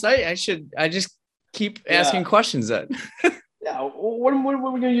class. I just keep asking questions then. Yeah. What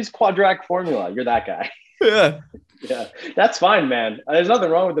are we going to use quadratic formula? You're that guy. Yeah. Yeah. That's fine, man. There's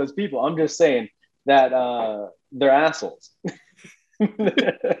nothing wrong with those people. I'm just saying that they're assholes.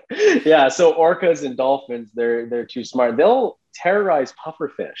 Yeah. So orcas and dolphins, they're too smart. They'll terrorize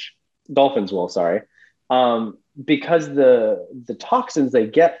pufferfish. Dolphins will, sorry. Because the toxins they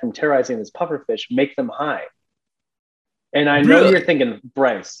get from terrorizing this pufferfish make them high. And I know you're thinking,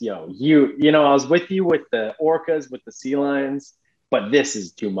 Bryce, I was with you with the orcas, with the sea lions, but this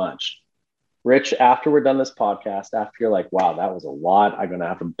is too much. Rich, after we're done this podcast, after you're like, wow, that was a lot, I'm going to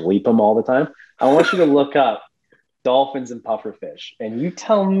have to bleep them all the time. I want you to look up dolphins and pufferfish, and you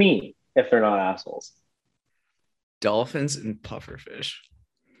tell me if they're not assholes. Dolphins and pufferfish.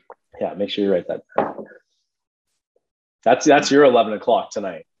 Yeah, make sure you write that down. That's your 11 o'clock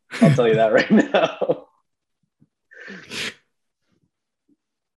tonight. I'll tell you that right now.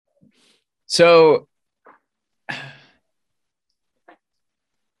 So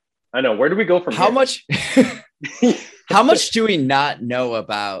I know. Where do we go from how here? How much do we not know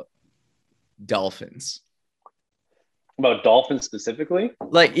about dolphins? About dolphins specifically?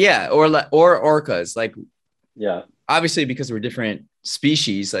 Like, yeah, or orcas. Like, yeah. Obviously, because we're different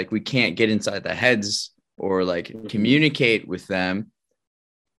species, like we can't get inside the heads or like communicate with them.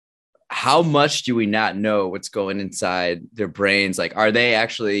 how much do we not know what's going inside their brains? Like, are they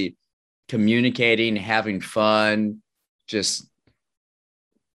actually communicating, having fun, just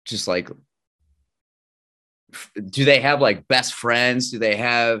like, do they have like best friends? Do they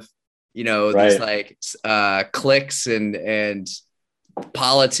have, these Right. like cliques and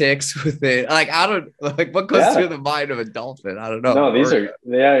politics with it? Like, I don't like what goes through Yeah. the mind of a dolphin. I don't know. No, these Or, are,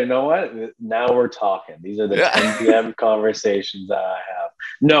 yeah, you know what? Now we're talking. These are the 10 p.m. conversations that I have.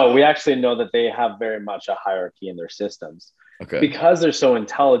 No, we actually know that they have very much a hierarchy in their systems. okay. Because they're so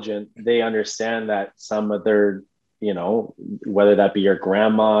intelligent, they understand that some of their, whether that be your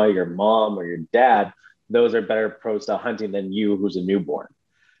grandma, your mom, or your dad, those are better pros to hunting than you, who's a newborn,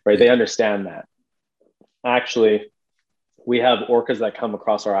 right? They Yeah. understand that. Actually, we have orcas that come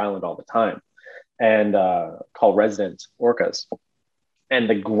across our island all the time and called resident orcas. And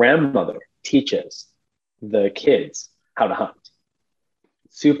the grandmother teaches the kids how to hunt.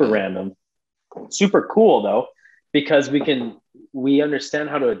 Super Uh, random, super cool though, because we understand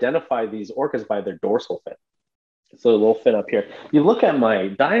how to identify these orcas by their dorsal fin. So the little fin up here. You look at my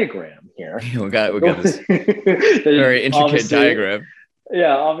diagram here. we got this There's very intricate obviously, diagram.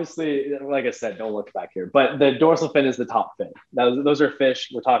 yeah, obviously, like I said, don't look back here. But the dorsal fin is the top fin. Those are fish.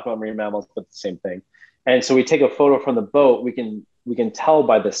 We're talking about marine mammals, but the same thing. And so we take a photo from the boat. We can tell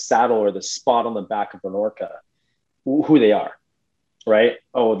by the saddle or the spot on the back of an orca who they are, right?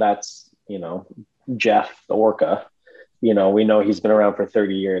 Oh, that's Jeff the orca. We know he's been around for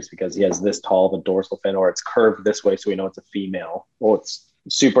 30 years because he has this tall of a dorsal fin, or it's curved this way, so we know it's a female. Or it's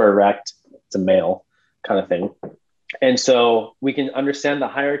super erect, it's a male kind of thing. And so we can understand the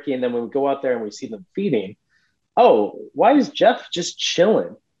hierarchy. And then when we go out there and we see them feeding, oh, why is Jeff just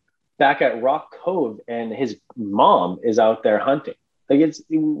chilling back at Rock Cove and his mom is out there hunting? Like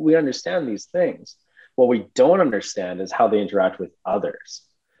we understand these things. What we don't understand is how they interact with other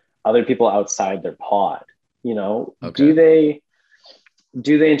people outside their pod. Okay.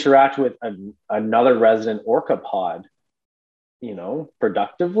 Do they interact with another resident orca pod,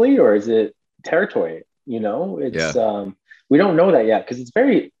 productively, or is it territory? It's Yeah. we don't know that yet because it's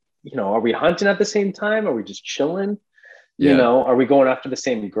very, are we hunting at the same time? Are we just chilling? Yeah. Are we going after the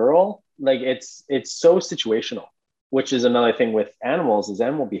same girl? Like it's so situational, which is another thing with animals is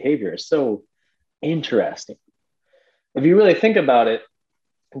animal behavior is so interesting. If you really think about it,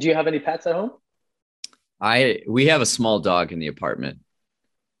 do you have any pets at home? We have a small dog in the apartment.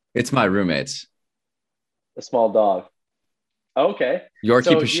 It's my roommate's. A small dog. Okay. Yorkie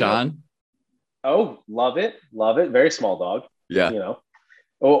So do you know? Pashan. Oh, love it. Love it. Very small dog. Yeah. You know,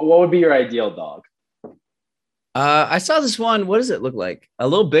 what would be your ideal dog? I saw this one. What does it look like? A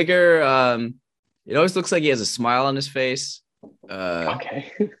little bigger. It always looks like he has a smile on his face.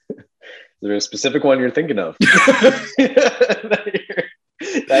 Okay. Is there a specific one you're thinking of?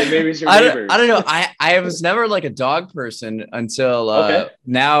 that maybe is your neighbors. I don't know. I was never like a dog person until Okay.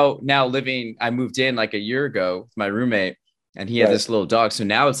 now living. I moved in like a year ago with my roommate, and he had Right. this little dog. So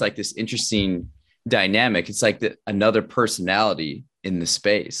now it's like this interesting dynamic. It's like another personality in the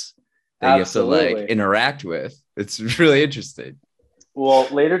space that you have to like Absolutely. interact with. It's really interesting. Well,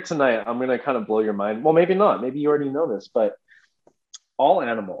 later tonight, I'm going to kind of blow your mind. Well, maybe not. Maybe you already know this, but all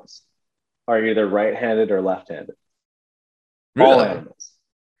animals are either right-handed or left-handed. All Really? animals.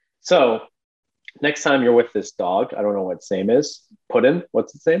 So next time you're with this dog, I don't know what its name is. Puddin,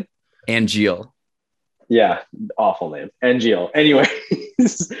 what's its name? Angeal. Yeah, awful name. Angeal.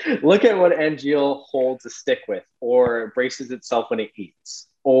 Anyways, look at what Angeal holds a stick with, or braces itself when it eats,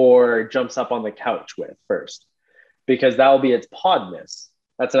 or jumps up on the couch with first, because that will be its podness.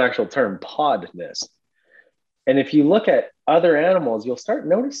 That's an actual term, podness. And if you look at other animals, you'll start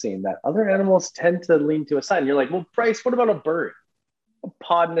noticing that other animals tend to lean to a side. And you're like, well, Bryce, what about a bird?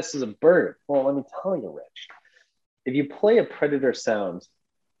 Podness is a bird. Well, let me tell you, Rich. If you play a predator sound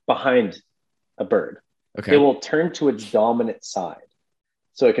behind a bird, it Okay. will turn to its dominant side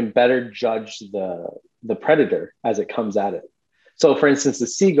so it can better judge the predator as it comes at it. So, for instance, the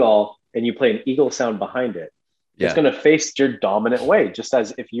seagull, and you play an eagle sound behind it, it's Yeah. going to face your dominant way, just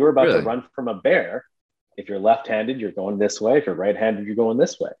as if you're about to Really? run from a bear. If you're left-handed, you're going this way. If you're right-handed, you're going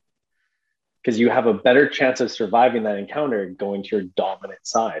this way. Because you have a better chance of surviving that encounter going to your dominant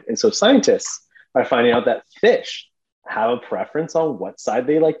side. And so scientists are finding out that fish have a preference on what side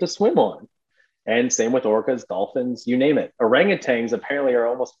they like to swim on. And same with orcas, dolphins, you name it. Orangutans apparently are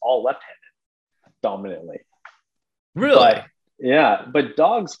almost all left-handed dominantly. Really? But yeah, but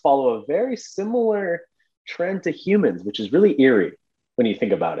dogs follow a very similar trend to humans, which is really eerie when you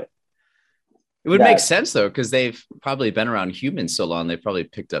think about it. It would make That sense though, because they've probably been around humans so long, they've probably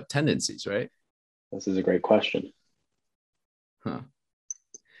picked up tendencies, right? this is a great question. Huh.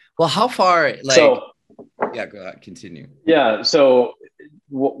 Well, how far, like, So yeah, go ahead, continue. yeah, so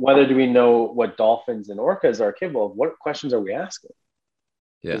whether do we know what dolphins and orcas are capable of? What questions are we asking?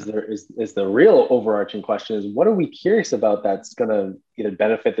 Yeah. Is the real overarching question is what are we curious about that's going to either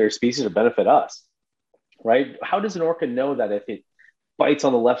benefit their species or benefit us, right? How does an orca know that if it bites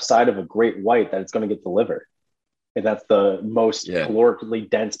on the left side of a great white that it's going to get the liver, and that's the most Yeah. calorically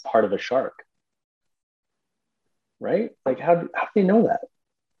dense part of a shark, right? Like how do they know that?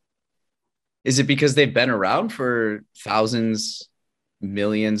 Is it because they've been around for thousands,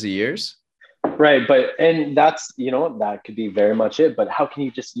 millions of years? Right, but and that's that could be very much it. But how can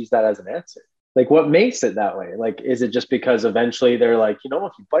you just use that as an answer? Like, what makes it that way? Like, is it just because eventually they're like, if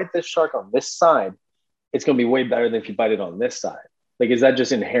you bite this shark on this side, it's going to be way better than if you bite it on this side? Like, is that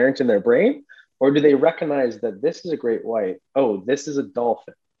just inherent in their brain, or do they recognize that this is a great white? Oh, this is a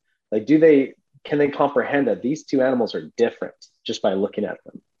dolphin. Like, can they comprehend that these two animals are different just by looking at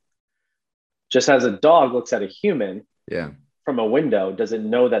them? Just as a dog looks at a human, Yeah. from a window, does it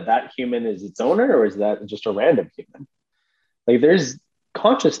know that that human is its owner, or is that just a random human? Like, there's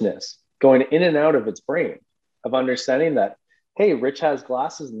consciousness going in and out of its brain of understanding that, hey, Rich has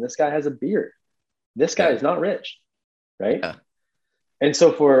glasses and this guy has a beard. This guy Yeah. is not Rich, right? Yeah. And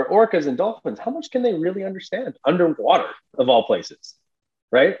so for orcas and dolphins, how much can they really understand underwater of all places,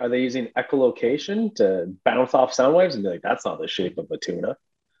 right? Are they using echolocation to bounce off sound waves and be like, that's not the shape of a tuna.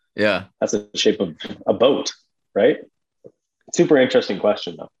 Yeah. That's the shape of a boat, right? Super interesting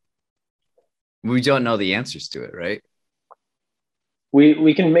question, though. We don't know the answers to it, right?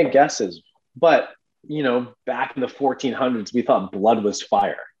 We can make guesses, but back in the 1400s, we thought blood was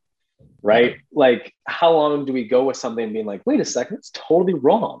fire, right? Yeah. Like, how long do we go with something being like, wait a second, it's totally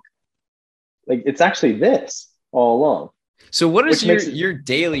wrong. Like, it's actually this all along. So what does Which your makes it your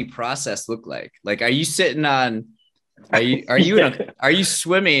daily process look like? Like, are you sitting on are you in a yeah. are you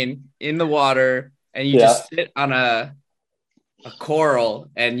swimming in the water and you Yeah. just sit on a coral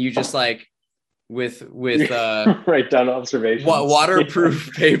and you just like with Write down observations.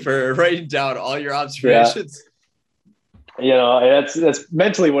 waterproof paper writing down all your Yeah. observations? That's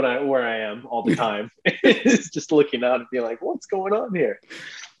mentally where I am all the time. It's just looking out and being like, what's going on here?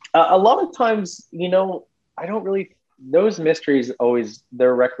 A lot of times, I don't really, those mysteries always,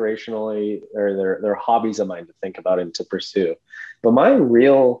 they're recreationally, or they're hobbies of mine to think about and to pursue. But my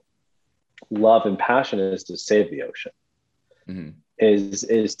real love and passion is to save the ocean. Mm-hmm.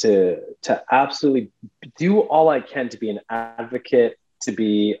 Is to absolutely do all I can to be an advocate, to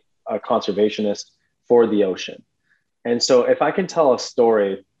be a conservationist for the ocean. And so if I can tell a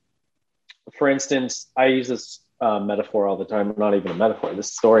story, for instance, I use this metaphor all the time, not even a metaphor,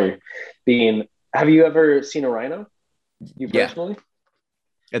 this story being, have you ever seen a rhino? You Yeah, personally?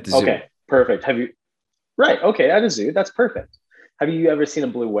 at the zoo. Okay, perfect. Right, okay, at a zoo, that's perfect. Have you ever seen a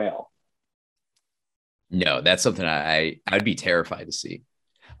blue whale? No, that's something I'd be terrified to see.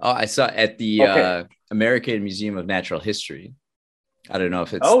 Oh, I saw at the Okay. American Museum of Natural History. I don't know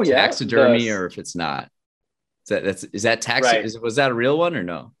if it's Oh yeah, taxidermy or if it's not. Is that right. was that a real one or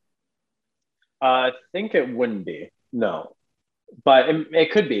no? I think it wouldn't be. No, but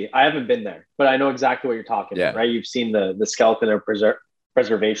it could be. I haven't been there, but I know exactly what you're talking about, Yeah, right? You've seen the skeleton or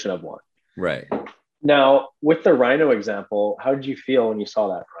preservation of one. right. Now, with the rhino example, how did you feel when you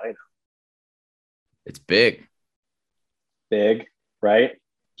saw that rhino? It's big. Big, right?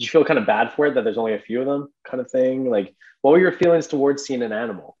 Did you feel kind of bad for it that there's only a few of them, kind of thing? Like, what were your feelings towards seeing an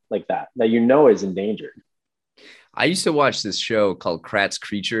animal like that is endangered? I used to watch this show called Kratz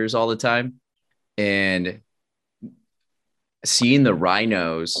Creatures all the time, and seeing the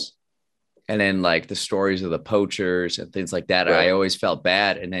rhinos and then like the stories of the poachers and things like that, I Right. always felt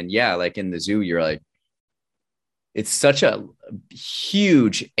bad. And then yeah, like in the zoo, you're like, it's such a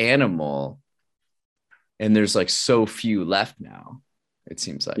huge animal, and there's like so few left now. It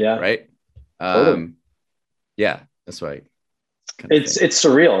seems like, Yeah, right? totally. Yeah, that's why I kind of think. It's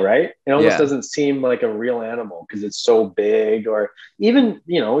surreal, right? It almost Yeah, doesn't seem like a real animal because it's so big, or even,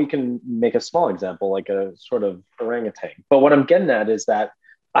 you can make a small example like a sort of orangutan. But what I'm getting at is that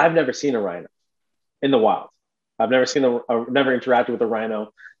I've never seen a rhino in the wild. I've never interacted with a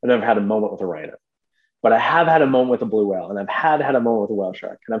rhino. I've never had a moment with a rhino. But I have had a moment with a blue whale, and I've had a moment with a whale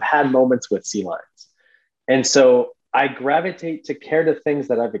shark, and I've had moments with sea lions. And so I gravitate to care to things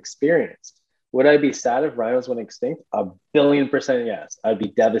that I've experienced. Would I be sad if rhinos went extinct? 1,000,000,000% yes. I'd be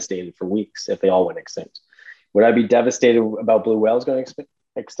devastated for weeks if they all went extinct. Would I be devastated about blue whales going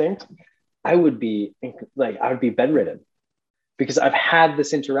extinct? I would be bedridden because I've had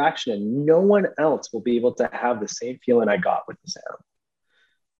this interaction and no one else will be able to have the same feeling I got with this animal.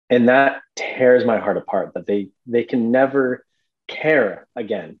 And that tears my heart apart that they can never care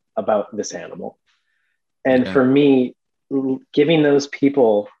again about this animal. And Yeah. for me, giving those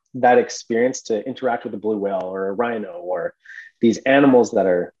people that experience to interact with a blue whale or a rhino or these animals that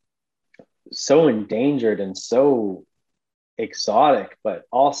are so endangered and so exotic, but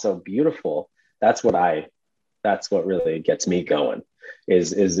also beautiful. That's what really gets me going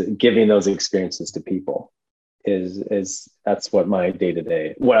is giving those experiences to people is that's what my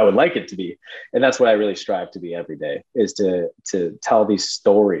day-to-day, what I would like it to be. And that's what I really strive to be every day, is to tell these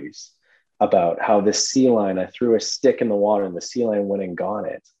stories about how this sea lion, I threw a stick in the water and the sea lion went and got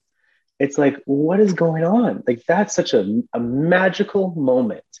it. It's like, what is going on? Like, that's such a magical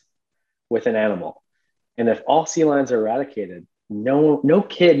moment with an animal. And if all sea lions are eradicated, no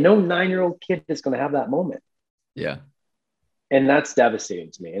kid, no 9-year-old kid is going to have that moment. Yeah. And that's devastating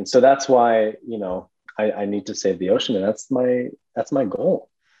to me. And so that's why, I need to save the ocean. And that's my goal,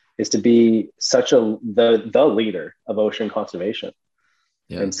 is to be the leader of ocean conservation.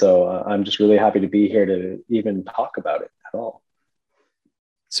 Yeah. And so I'm just really happy to be here to even talk about it at all.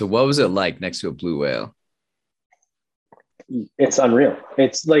 So what was it like next to a blue whale? It's unreal.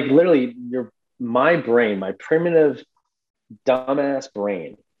 It's like literally my brain, my primitive dumbass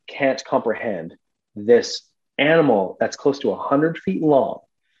brain can't comprehend this animal that's close to 100 feet long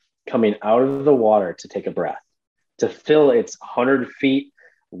coming out of the water to take a breath, to fill its 100 feet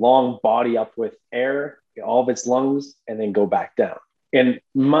long body up with air, all of its lungs, and then go back down. And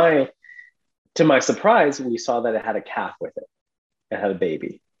to my surprise, we saw that it had a calf with it. It had a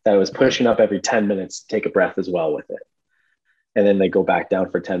baby that was pushing up every 10 minutes to take a breath as well with it. And then they go back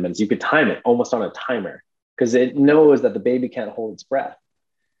down for 10 minutes. You could time it almost on a timer because it knows that the baby can't hold its breath.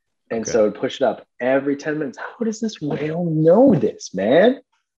 And so it pushed it up every 10 minutes. How does this whale know this, man?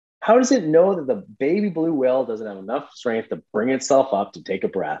 How does it know that the baby blue whale doesn't have enough strength to bring itself up to take a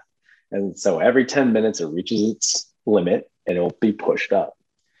breath? And so every 10 minutes it reaches its limit and it will be pushed up.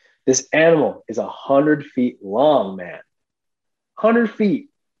 This animal is 100 feet long, man. 100 feet.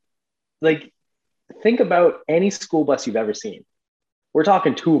 Like, think about any school bus you've ever seen. We're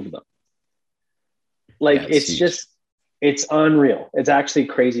talking 2 of them. Like, it's unreal. It's actually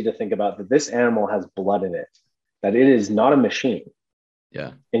crazy to think about that this animal has blood in it, that it is not a machine.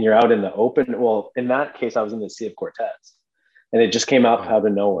 Yeah. And you're out in the open. Well, in that case, I was in the Sea of Cortez and it just came up out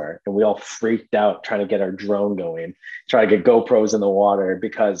of nowhere. And we all freaked out trying to get our drone going, try to get GoPros in the water,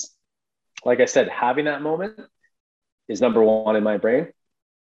 because like I said, having that moment is number 1 in my brain.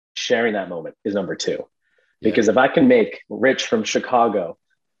 Sharing that moment is number 2. Because if I can make Rich from Chicago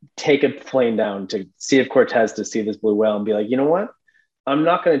take a plane down to Sea of Cortez to see this blue whale and be like, you know what? I'm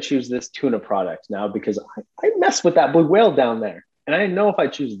not going to choose this tuna product now because I messed with that blue whale down there. And I know if I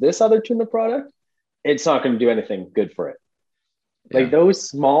choose this other tuna product, it's not going to do anything good for it. Yeah. Like, those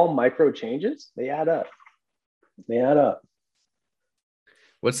small micro changes, they add up. They add up.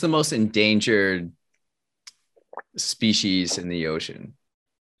 What's the most endangered species in the ocean?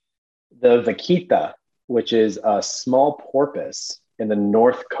 The vaquita, which is a small porpoise in the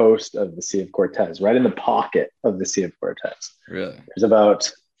north coast of the Sea of Cortez, right in the pocket of the Sea of Cortez. Really? There's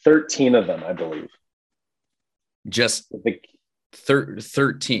about 13 of them, I believe. Just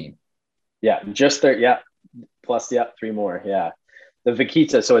 13? Yeah, just there. Yeah. Plus, 3 more. Yeah. The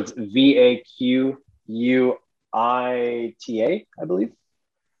vaquita. So it's VAQUITA, I believe.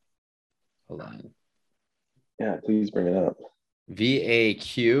 Hold on. Yeah, please bring it up.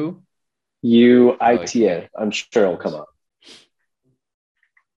 VAQUITA. I'm sure it'll come up.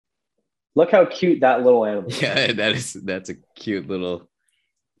 Look how cute that little animal is. Yeah, that's a cute little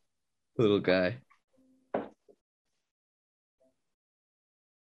guy.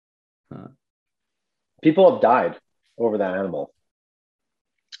 Huh. People have died over that animal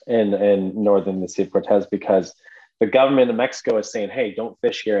in northern the Sea of Cortez because the government of Mexico is saying, hey, don't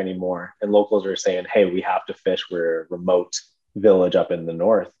fish here anymore. And locals are saying, hey, we have to fish. We're a remote village up in the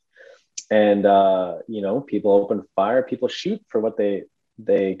north. And, people open fire, people shoot for what they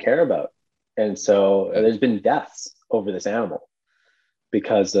care about. And so there's been deaths over this animal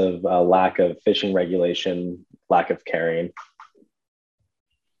because of lack of fishing regulation, lack of carrying.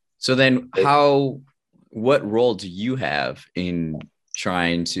 So then what role do you have in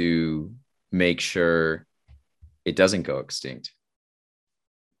trying to make sure it doesn't go extinct?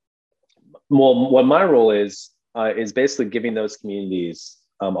 Well, what my role is basically giving those communities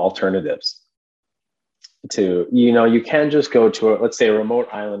alternatives to, you can't just go to let's say a remote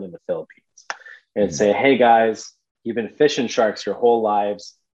island in the Philippines and say, hey guys, you've been fishing sharks your whole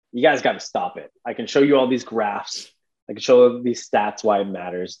lives. You guys got to stop it. I can show you all these graphs. I can show these stats why it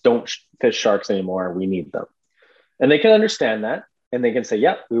matters. Don't fish sharks anymore. We need them. And they can understand that. And they can say,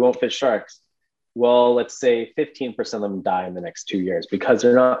 yep, we won't fish sharks. Well, let's say 15% of them die in the next 2 years because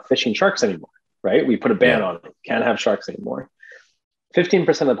they're not fishing sharks anymore, right? We put a ban Yeah. on it. Can't have sharks anymore.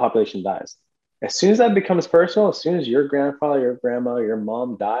 15% of the population dies. As soon as that becomes personal, as soon as your grandfather, your grandma, your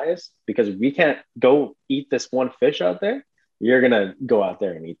mom dies, because we can't go eat this one fish out there, you're going to go out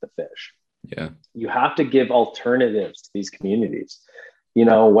there and eat the fish. Yeah. You have to give alternatives to these communities.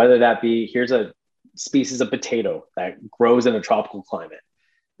 Whether that be, here's a species of potato that grows in a tropical climate.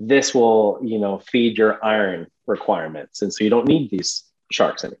 This will, feed your iron requirements. And so you don't need these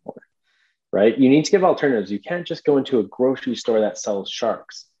sharks anymore, right? You need to give alternatives. You can't just go into a grocery store that sells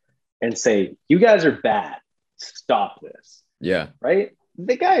sharks and say, you guys are bad. Stop this. Yeah. Right?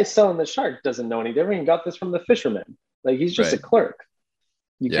 The guy selling the shark doesn't know any different. He got this from the fisherman. Like, he's just a clerk.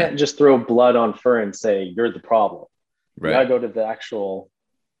 You can't just throw blood on fur and say, you're the problem. You gotta go to the actual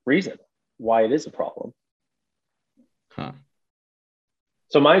reason why it is a problem. Huh.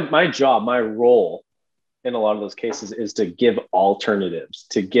 So my job, my role in a lot of those cases is to give alternatives,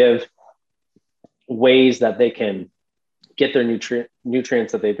 to give ways that they can get their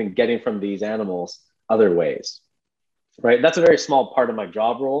nutrients that they've been getting from these animals other ways, right? That's a very small part of my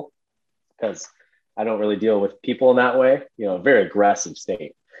job role because I don't really deal with people in that way, very aggressive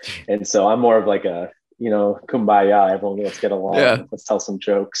state. And so I'm more of like a, kumbaya, everyone let's get along, let's tell some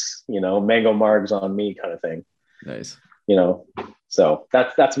jokes, mango margs on me kind of thing. Nice. So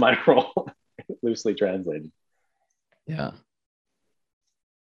that's my role, loosely translated. Yeah.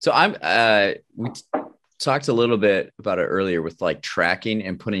 So we talked a little bit about it earlier with like tracking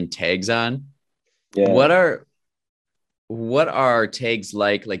and putting tags on. Yeah. What are tags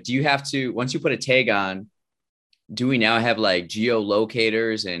like? Like, do you have to, once you put a tag on, do we now have like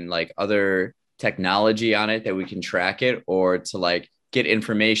geolocators and like other technology on it that we can track it, or to like get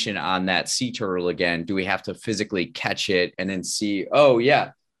information on that sea turtle again? Do we have to physically catch it and then see, oh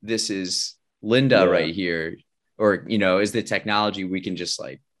yeah, this is Linda right here? Or, is the technology we can just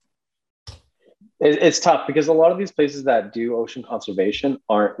like, it's tough because a lot of these places that do ocean conservation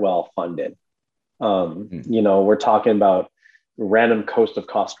aren't well funded. We're talking about random coast of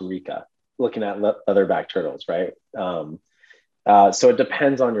Costa Rica, looking at leatherback turtles, right? So it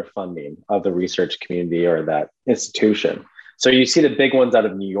depends on your funding of the research community or that institution. So you see the big ones out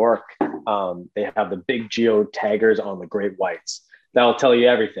of New York. They have the big geotaggers on the great whites. That'll tell you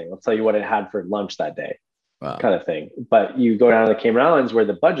everything. It'll tell you what it had for lunch that day. Wow. Kind of thing. But you go down to the Cayman Islands where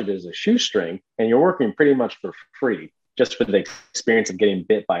the budget is a shoestring and you're working pretty much for free just for the experience of getting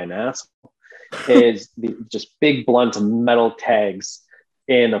bit by an asshole. Is just big blunt metal tags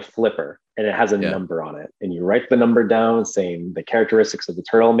in a flipper, and it has a number on it, and you write the number down saying the characteristics of the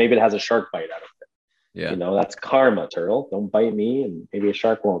turtle. Maybe it has a shark bite out of it. That's karma, turtle, don't bite me, and maybe a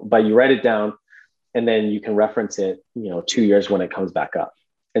shark won't. But you write it down, and then you can reference it 2 years when it comes back up.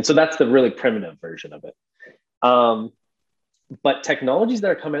 And so that's the really primitive version of it. But technologies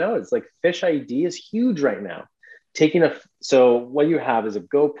that are coming out, it's like Fish ID is huge right now. So what you have is a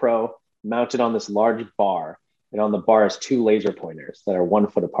GoPro mounted on this large bar, and on the bar is 2 laser pointers that are 1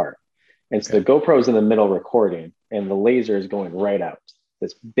 foot apart. And so the GoPro is in the middle recording, and the laser is going right out,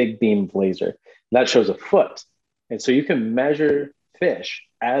 this big beam laser. That shows a foot. And so you can measure fish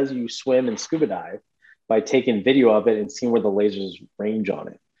as you swim and scuba dive by taking video of it and seeing where the lasers range on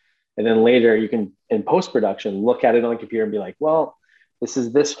it. And then later you can, in post-production, look at it on the computer and be like, well, this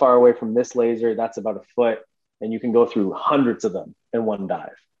is this far away from this laser. That's about a foot. And you can go through hundreds of them in one dive.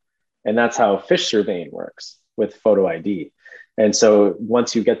 And that's how fish surveying works with photo ID. And so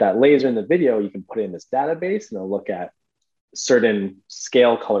once you get that laser in the video, you can put it in this database and it'll look at certain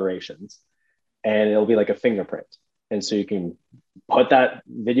scale colorations and it'll be like a fingerprint. And so you can put that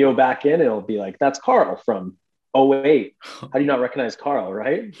video back in and it'll be like, that's Carl from 08. How do you not recognize Carl,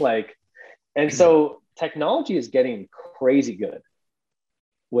 right? And so technology is getting crazy good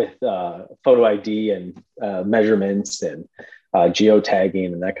with photo ID and measurements and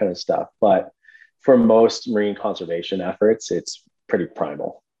geotagging and that kind of stuff. But for most marine conservation efforts, it's pretty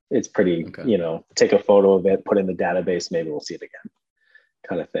primal. It's pretty, take a photo of it, put in the database, maybe we'll see it again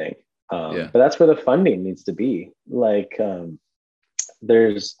kind of thing. But that's where the funding needs to be.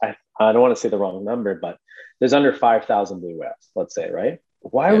 There's, I don't want to say the wrong number, but there's under 5,000 blue whales, let's say, right?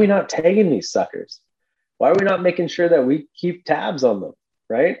 Why are we not tagging these suckers? Why are we not making sure that we keep tabs on them,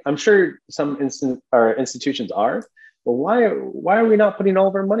 right? I'm sure some institutions are, but why are we not putting all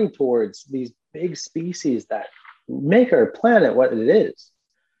of our money towards these big species that make our planet what it is?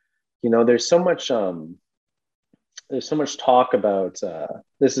 There's so much talk about,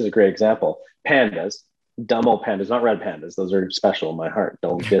 this is a great example, pandas, dumb old pandas, not red pandas. Those are special in my heart.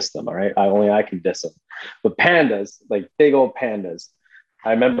 Don't diss them, all right? I can diss them. But pandas, like big old pandas,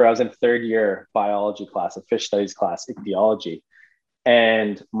 I remember I was in third year biology class, a fish studies class, ichthyology,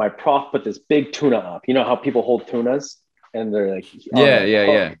 and my prof put this big tuna up. You know how people hold tunas and they're like on Yeah, a yeah,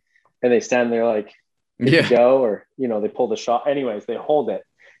 yeah. hook and they stand there like good to Yeah. go, or they pull the shot. Anyways, they hold it.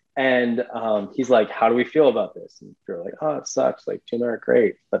 And he's like, how do we feel about this? And you're like, oh, it sucks. Like tuna are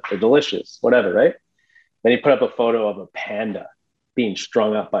great, but they're delicious, whatever, right? Then he put up a photo of a panda being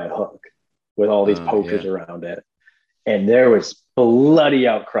strung up by a hook with all these pokers Yeah. around it. And there was bloody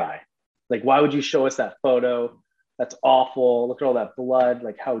outcry. Like, why would you show us that photo? That's awful. Look at all that blood.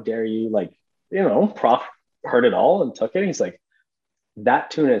 Like, how dare you? Like, Prof heard it all and took it. He's like, that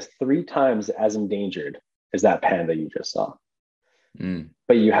tuna is 3 times as endangered as that panda you just saw. Mm.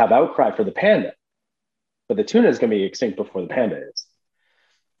 But you have outcry for the panda. But the tuna is going to be extinct before the panda is.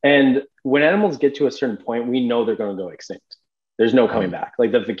 And when animals get to a certain point, we know they're going to go extinct. There's no coming back.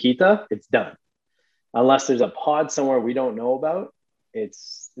 Like the vaquita, it's done. Unless there's a pod somewhere we don't know about,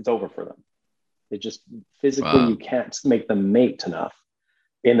 it's over for them. It just physically, you can't make them mate enough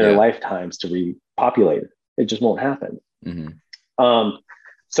in their lifetimes to repopulate. It just won't happen.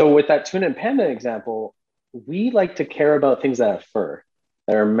 So with that tuna and panda example, we like to care about things that have fur,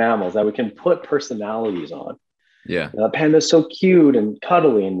 that are mammals, that we can put personalities on. Yeah. The panda is so cute and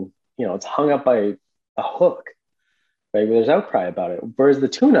cuddly, and it's hung up by a hook, right? There's outcry about it. Whereas the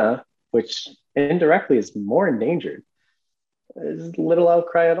tuna, which indirectly is more endangered, there's little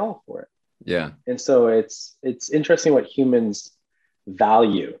outcry at all for it. Yeah. And so it's interesting what humans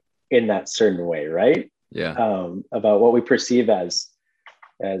value in that certain way, right? Yeah. About what we perceive as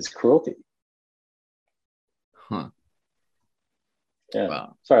cruelty. Huh. Yeah.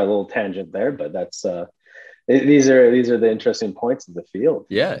 Wow. Sorry, a little tangent there, but that's these are the interesting points of the field.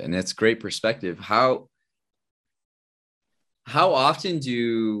 Yeah, and it's great perspective. How often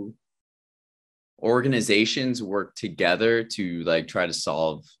do organizations work together to like try to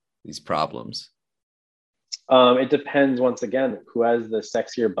solve these problems? It depends, once again, who has the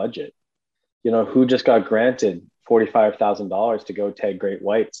sexier budget. Who just got granted $45,000 to go tag great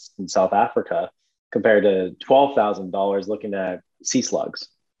whites in South Africa compared to $12,000 looking at sea slugs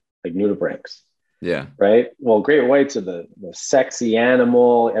like nudibranchs. Yeah. Right. Well, great whites are the sexy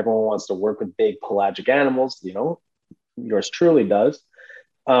animal. Everyone wants to work with big pelagic animals. Yours truly does.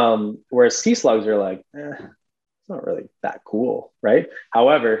 Whereas sea slugs are like, it's not really that cool, right?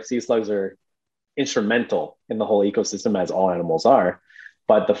 However, sea slugs are instrumental in the whole ecosystem, as all animals are,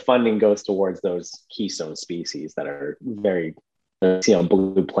 but the funding goes towards those keystone species that are very,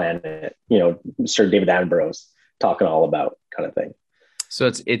 Blue Planet, Sir David Attenborough's talking all about, kind of thing. So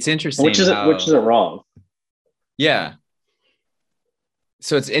it's interesting, which isn't wrong. Yeah.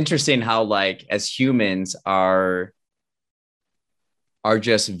 So it's interesting how, like, as humans, our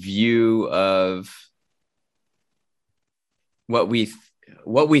just view of what we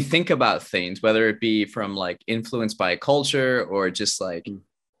think about things, whether it be from like influenced by culture or just like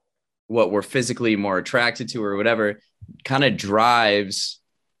what we're physically more attracted to or whatever, kind of drives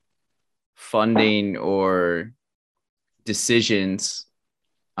funding or decisions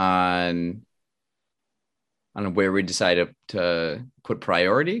on where we decide to put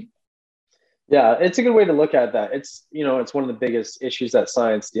priority. Yeah, it's a good way to look at that. It's one of the biggest issues that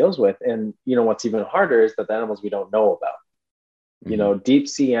science deals with, and what's even harder is that the animals we don't know about. Deep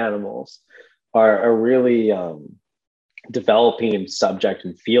sea animals are really developing subject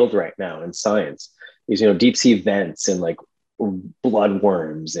and field right now in science. These deep sea vents and like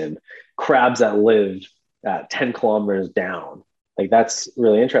bloodworms and crabs that live at 10 kilometers down. Like, that's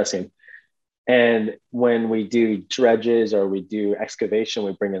really interesting. And when we do dredges or we do excavation,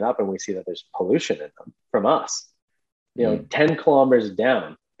 we bring it up and we see that there's pollution in them from us, 10 kilometers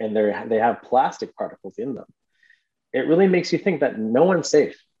down, and they have plastic particles in them. It really makes you think that no one's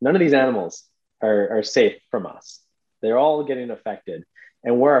safe. None of these animals are safe from us. They're all getting affected.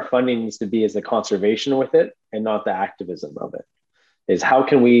 And where our funding needs to be is the conservation with it and not the activism of it. Is how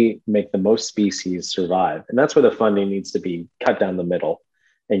can we make the most species survive? And that's where the funding needs to be cut down the middle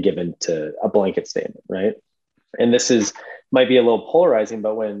and given to a blanket statement, right? And this might be a little polarizing,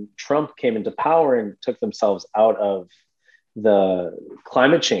 but when Trump came into power and took themselves out of the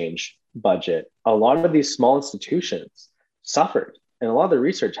climate change budget, a lot of these small institutions suffered, and a lot of the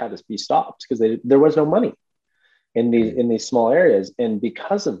research had to be stopped because there was no money in these small areas. And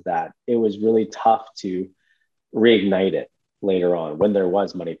because of that, it was really tough to reignite it later on when there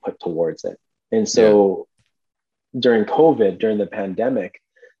was money put towards it. And so during COVID, during the pandemic,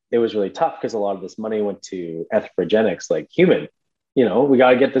 it was really tough because a lot of this money went to anthropogenics, like human, we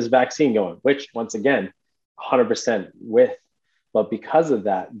got to get this vaccine going, which once again, 100% with. But because of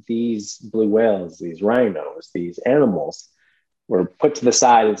that, these blue whales, these rhinos, these animals were put to the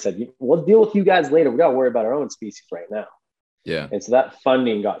side and said, we'll deal with you guys later. We got to worry about our own species right now. Yeah. And so that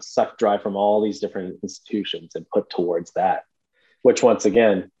funding got sucked dry from all these different institutions and put towards that, which once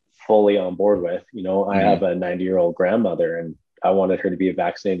again, fully on board with. I have a 90-year-old grandmother and I wanted her to be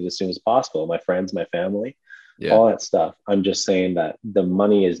vaccinated as soon as possible. My friends, my family, all that stuff. I'm just saying that the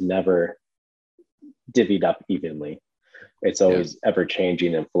money is never divvied up evenly. It's always ever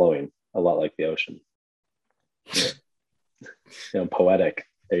changing and flowing, a lot like the ocean. Poetic.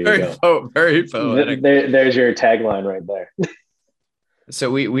 There you go. Very poetic. There's your tagline right there. So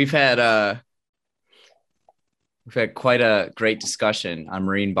we've had quite a great discussion on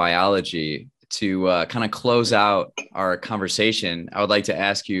marine biology. To kind of close out our conversation, I would like to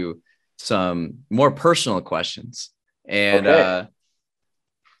ask you some more personal questions. And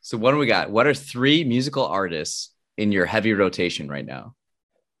so what do we got? What are 3 musical artists in your heavy rotation right now?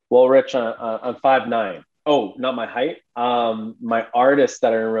 Well, Rich, I'm 5'9". Oh, not my height. My artists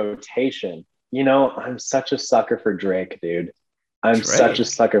that are in rotation. I'm such a sucker for Drake, dude. Such a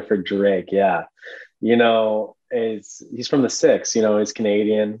sucker for Drake. Yeah. He's from the 6, he's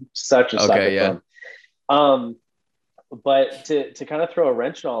Canadian, such a sucker for him. But to kind of throw a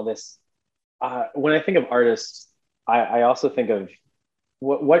wrench in all this, when I think of artists, I also think of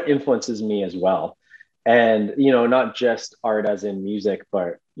what influences me as well. And, not just art as in music,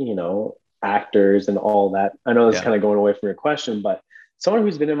 but, actors and all that. I know it's kind of going away from your question, but someone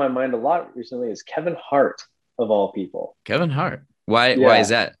who's been in my mind a lot recently is Kevin Hart, of all people. Kevin Hart. Why is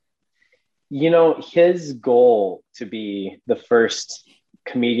that? His goal to be the first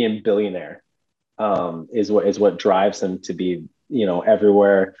comedian billionaire is what drives him to be,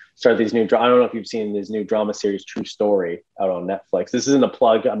 everywhere. Start these new. I don't know if you've seen this new drama series, True Story, out on Netflix. This isn't a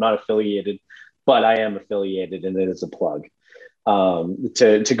plug. I'm not affiliated, but I am affiliated, and it is a plug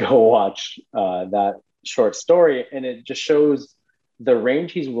to go watch that short story, and it just shows the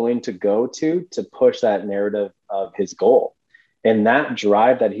range he's willing to go to push that narrative of his goal. And that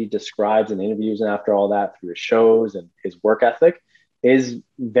drive that he describes in interviews and after all that through his shows and his work ethic is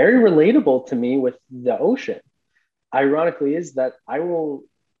very relatable to me with the ocean. Ironically is that I will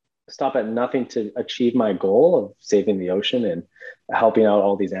stop at nothing to achieve my goal of saving the ocean and helping out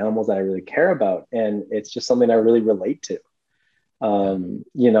all these animals that I really care about. And it's just something I really relate to.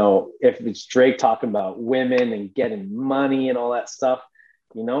 If it's Drake talking about women and getting money and all that stuff,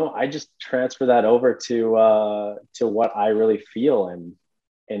 I just transfer that over to what I really feel in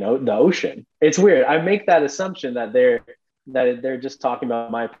the ocean. It's weird. I make that assumption that they're just talking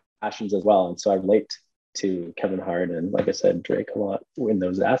about my passions as well, and so I relate to Kevin Hart and, like I said, Drake a lot in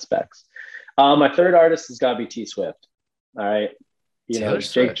those aspects. My third artist has got to be T Swift. All right,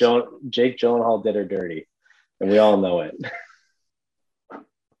 Jake Gyllenhaal did her dirty, and we all know it.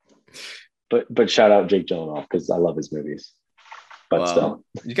 But shout out Jake Gyllenhaal because I love his movies. But still,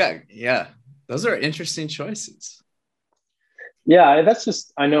 those are interesting choices. Yeah, that's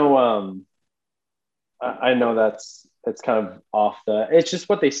just I know that's kind of off it's just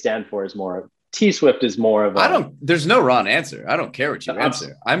what they stand for is more. T Swift is more of there's no wrong answer. I don't care what you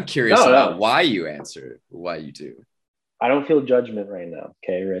answer. I'm curious about why you answer why you do. I don't feel judgment right now.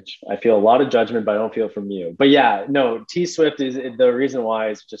 Okay, Rich. I feel a lot of judgment, but I don't feel it from you. But yeah, no, T Swift is the reason why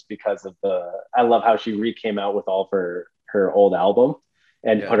is just because of I love how she came out with all of her old album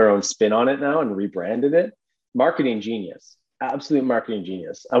and put her own spin on it now and rebranded it. Marketing genius, absolute marketing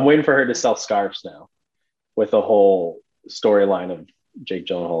genius. I'm waiting for her to sell scarves now with a whole storyline of Jake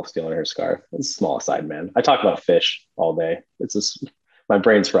Gyllenhaal stealing her scarf. It's a small aside, man. I talk about fish all day. It's just my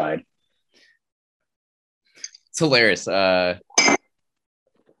brain's fried. It's hilarious. One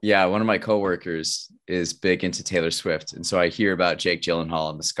of my coworkers is big into Taylor Swift. And so I hear about Jake Gyllenhaal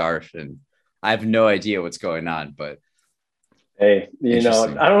and the scarf, and I have no idea what's going on, but hey,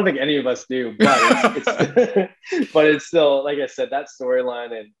 I don't think any of us do, but it's but it's still, like I said, that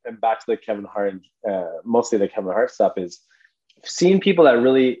storyline and back to the Kevin Hart, mostly the Kevin Hart stuff is seeing people that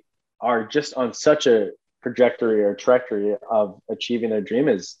really are just on such a trajectory of achieving their dream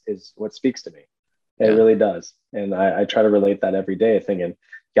is what speaks to me. It really does. And I try to relate that every day, thinking you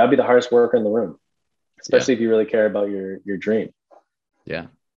gotta be the hardest worker in the room, especially if you really care about your dream. Yeah,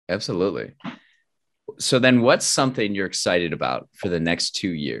 absolutely. So then what's something you're excited about for the next 2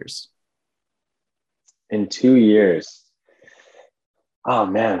 years? In 2 years. Oh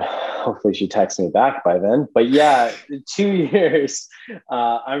man, hopefully she texts me back by then. But yeah, 2 years.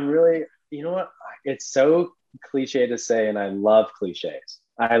 I'm really, it's so cliche to say, and I love cliches.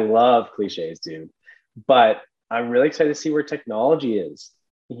 I love cliches, dude. But I'm really excited to see where technology is.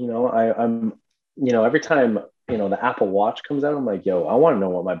 I'm every time the Apple Watch comes out, I'm like, yo, I want to know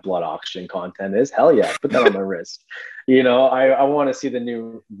what my blood oxygen content is. Hell yeah, put that on my wrist. I want to see the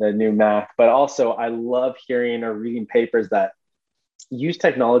new Mac, but also I love hearing or reading papers that use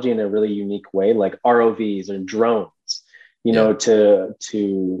technology in a really unique way, like ROVs or drones, Yeah.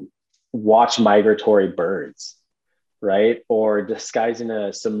 to watch migratory birds, right? Or disguising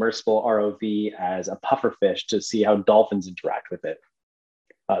a submersible ROV as a pufferfish to see how dolphins interact with it.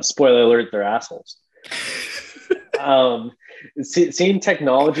 Spoiler alert, they're assholes. Seeing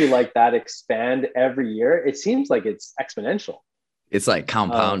technology like that expand every year, it seems like it's exponential. It's like Um,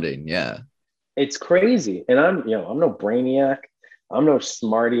 compounding. Yeah. it's crazy. And I'm no brainiac. I'm no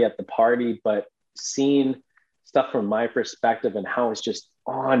smarty at the party, but seeing stuff from my perspective and how it's just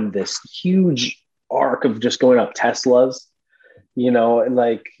on this huge arc of just going up Teslas,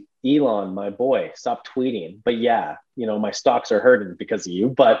 like Elon, my boy, stop tweeting. But yeah, my stocks are hurting because of you,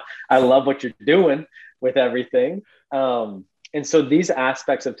 but I love what you're doing with everything. And so these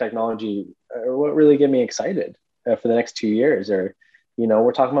aspects of technology are what really get me excited for the next 2 years. Or,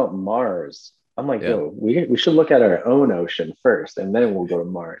 we're talking about Mars. I'm like, Yeah. yo, we should look at our own ocean first, and then we'll go to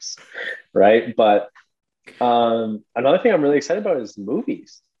Mars, right? But another thing I'm really excited about is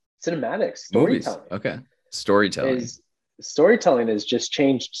movies, cinematics, Movies. Okay. Storytelling. is storytelling has just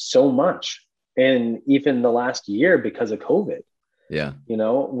changed so much in even the last year because of COVID. Yeah.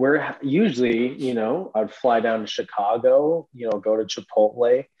 We're usually, I'd fly down to Chicago, go to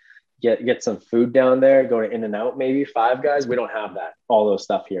Chipotle, get some food down there, go to In-N-Out, maybe Five Guys. We don't have all those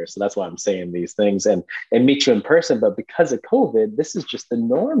stuff here. So that's why I'm saying these things and meet you in person. But because of COVID, this is just the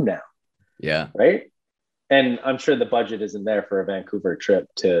norm now, Yeah. right? And I'm sure the budget isn't there for a Vancouver trip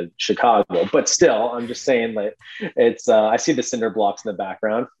to Chicago, but still, I'm just saying, like, it's. I see the cinder blocks in the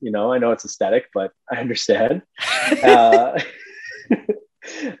background. I know it's aesthetic, but I understand. Uh,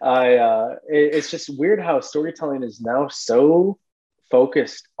 it's just weird how storytelling is now so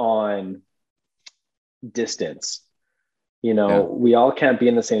focused on distance. Yeah. We all can't be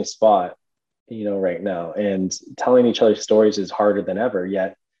in the same spot, right now, and telling each other stories is harder than ever.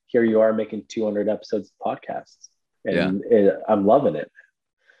 Yet here you are making 200 episodes of podcasts, Yeah. and I'm loving it.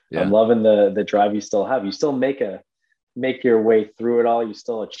 I'm Yeah. loving the drive you still have. You still make your way through it all. You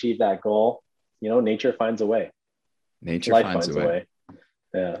still achieve that goal. Nature finds a way. Nature Life finds a finds a way. way.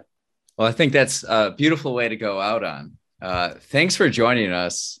 Yeah. Well, I think that's a beautiful way to go out on. Thanks for joining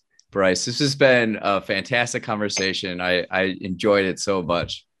us, Bryce. This has been a fantastic conversation. I enjoyed it so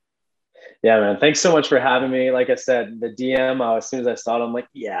much. Yeah, man. Thanks so much for having me. Like I said, the DM, as soon as I saw it, I'm like,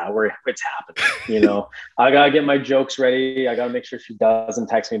 yeah, it's happening. I got to get my jokes ready. I got to make sure she doesn't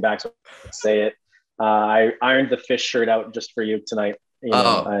text me back. So I can say it. I ironed the fish shirt out just for you tonight.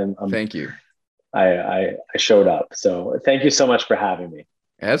 Thank you. I showed up. So thank you so much for having me.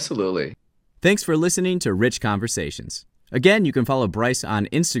 Absolutely. Thanks for listening to Rich Conversations. Again, you can follow Bryce on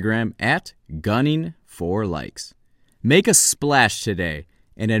Instagram at gunning4likes. Make a splash today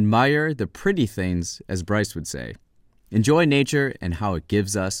and admire the pretty things, as Bryce would say. Enjoy nature and how it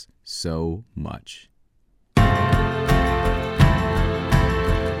gives us so much.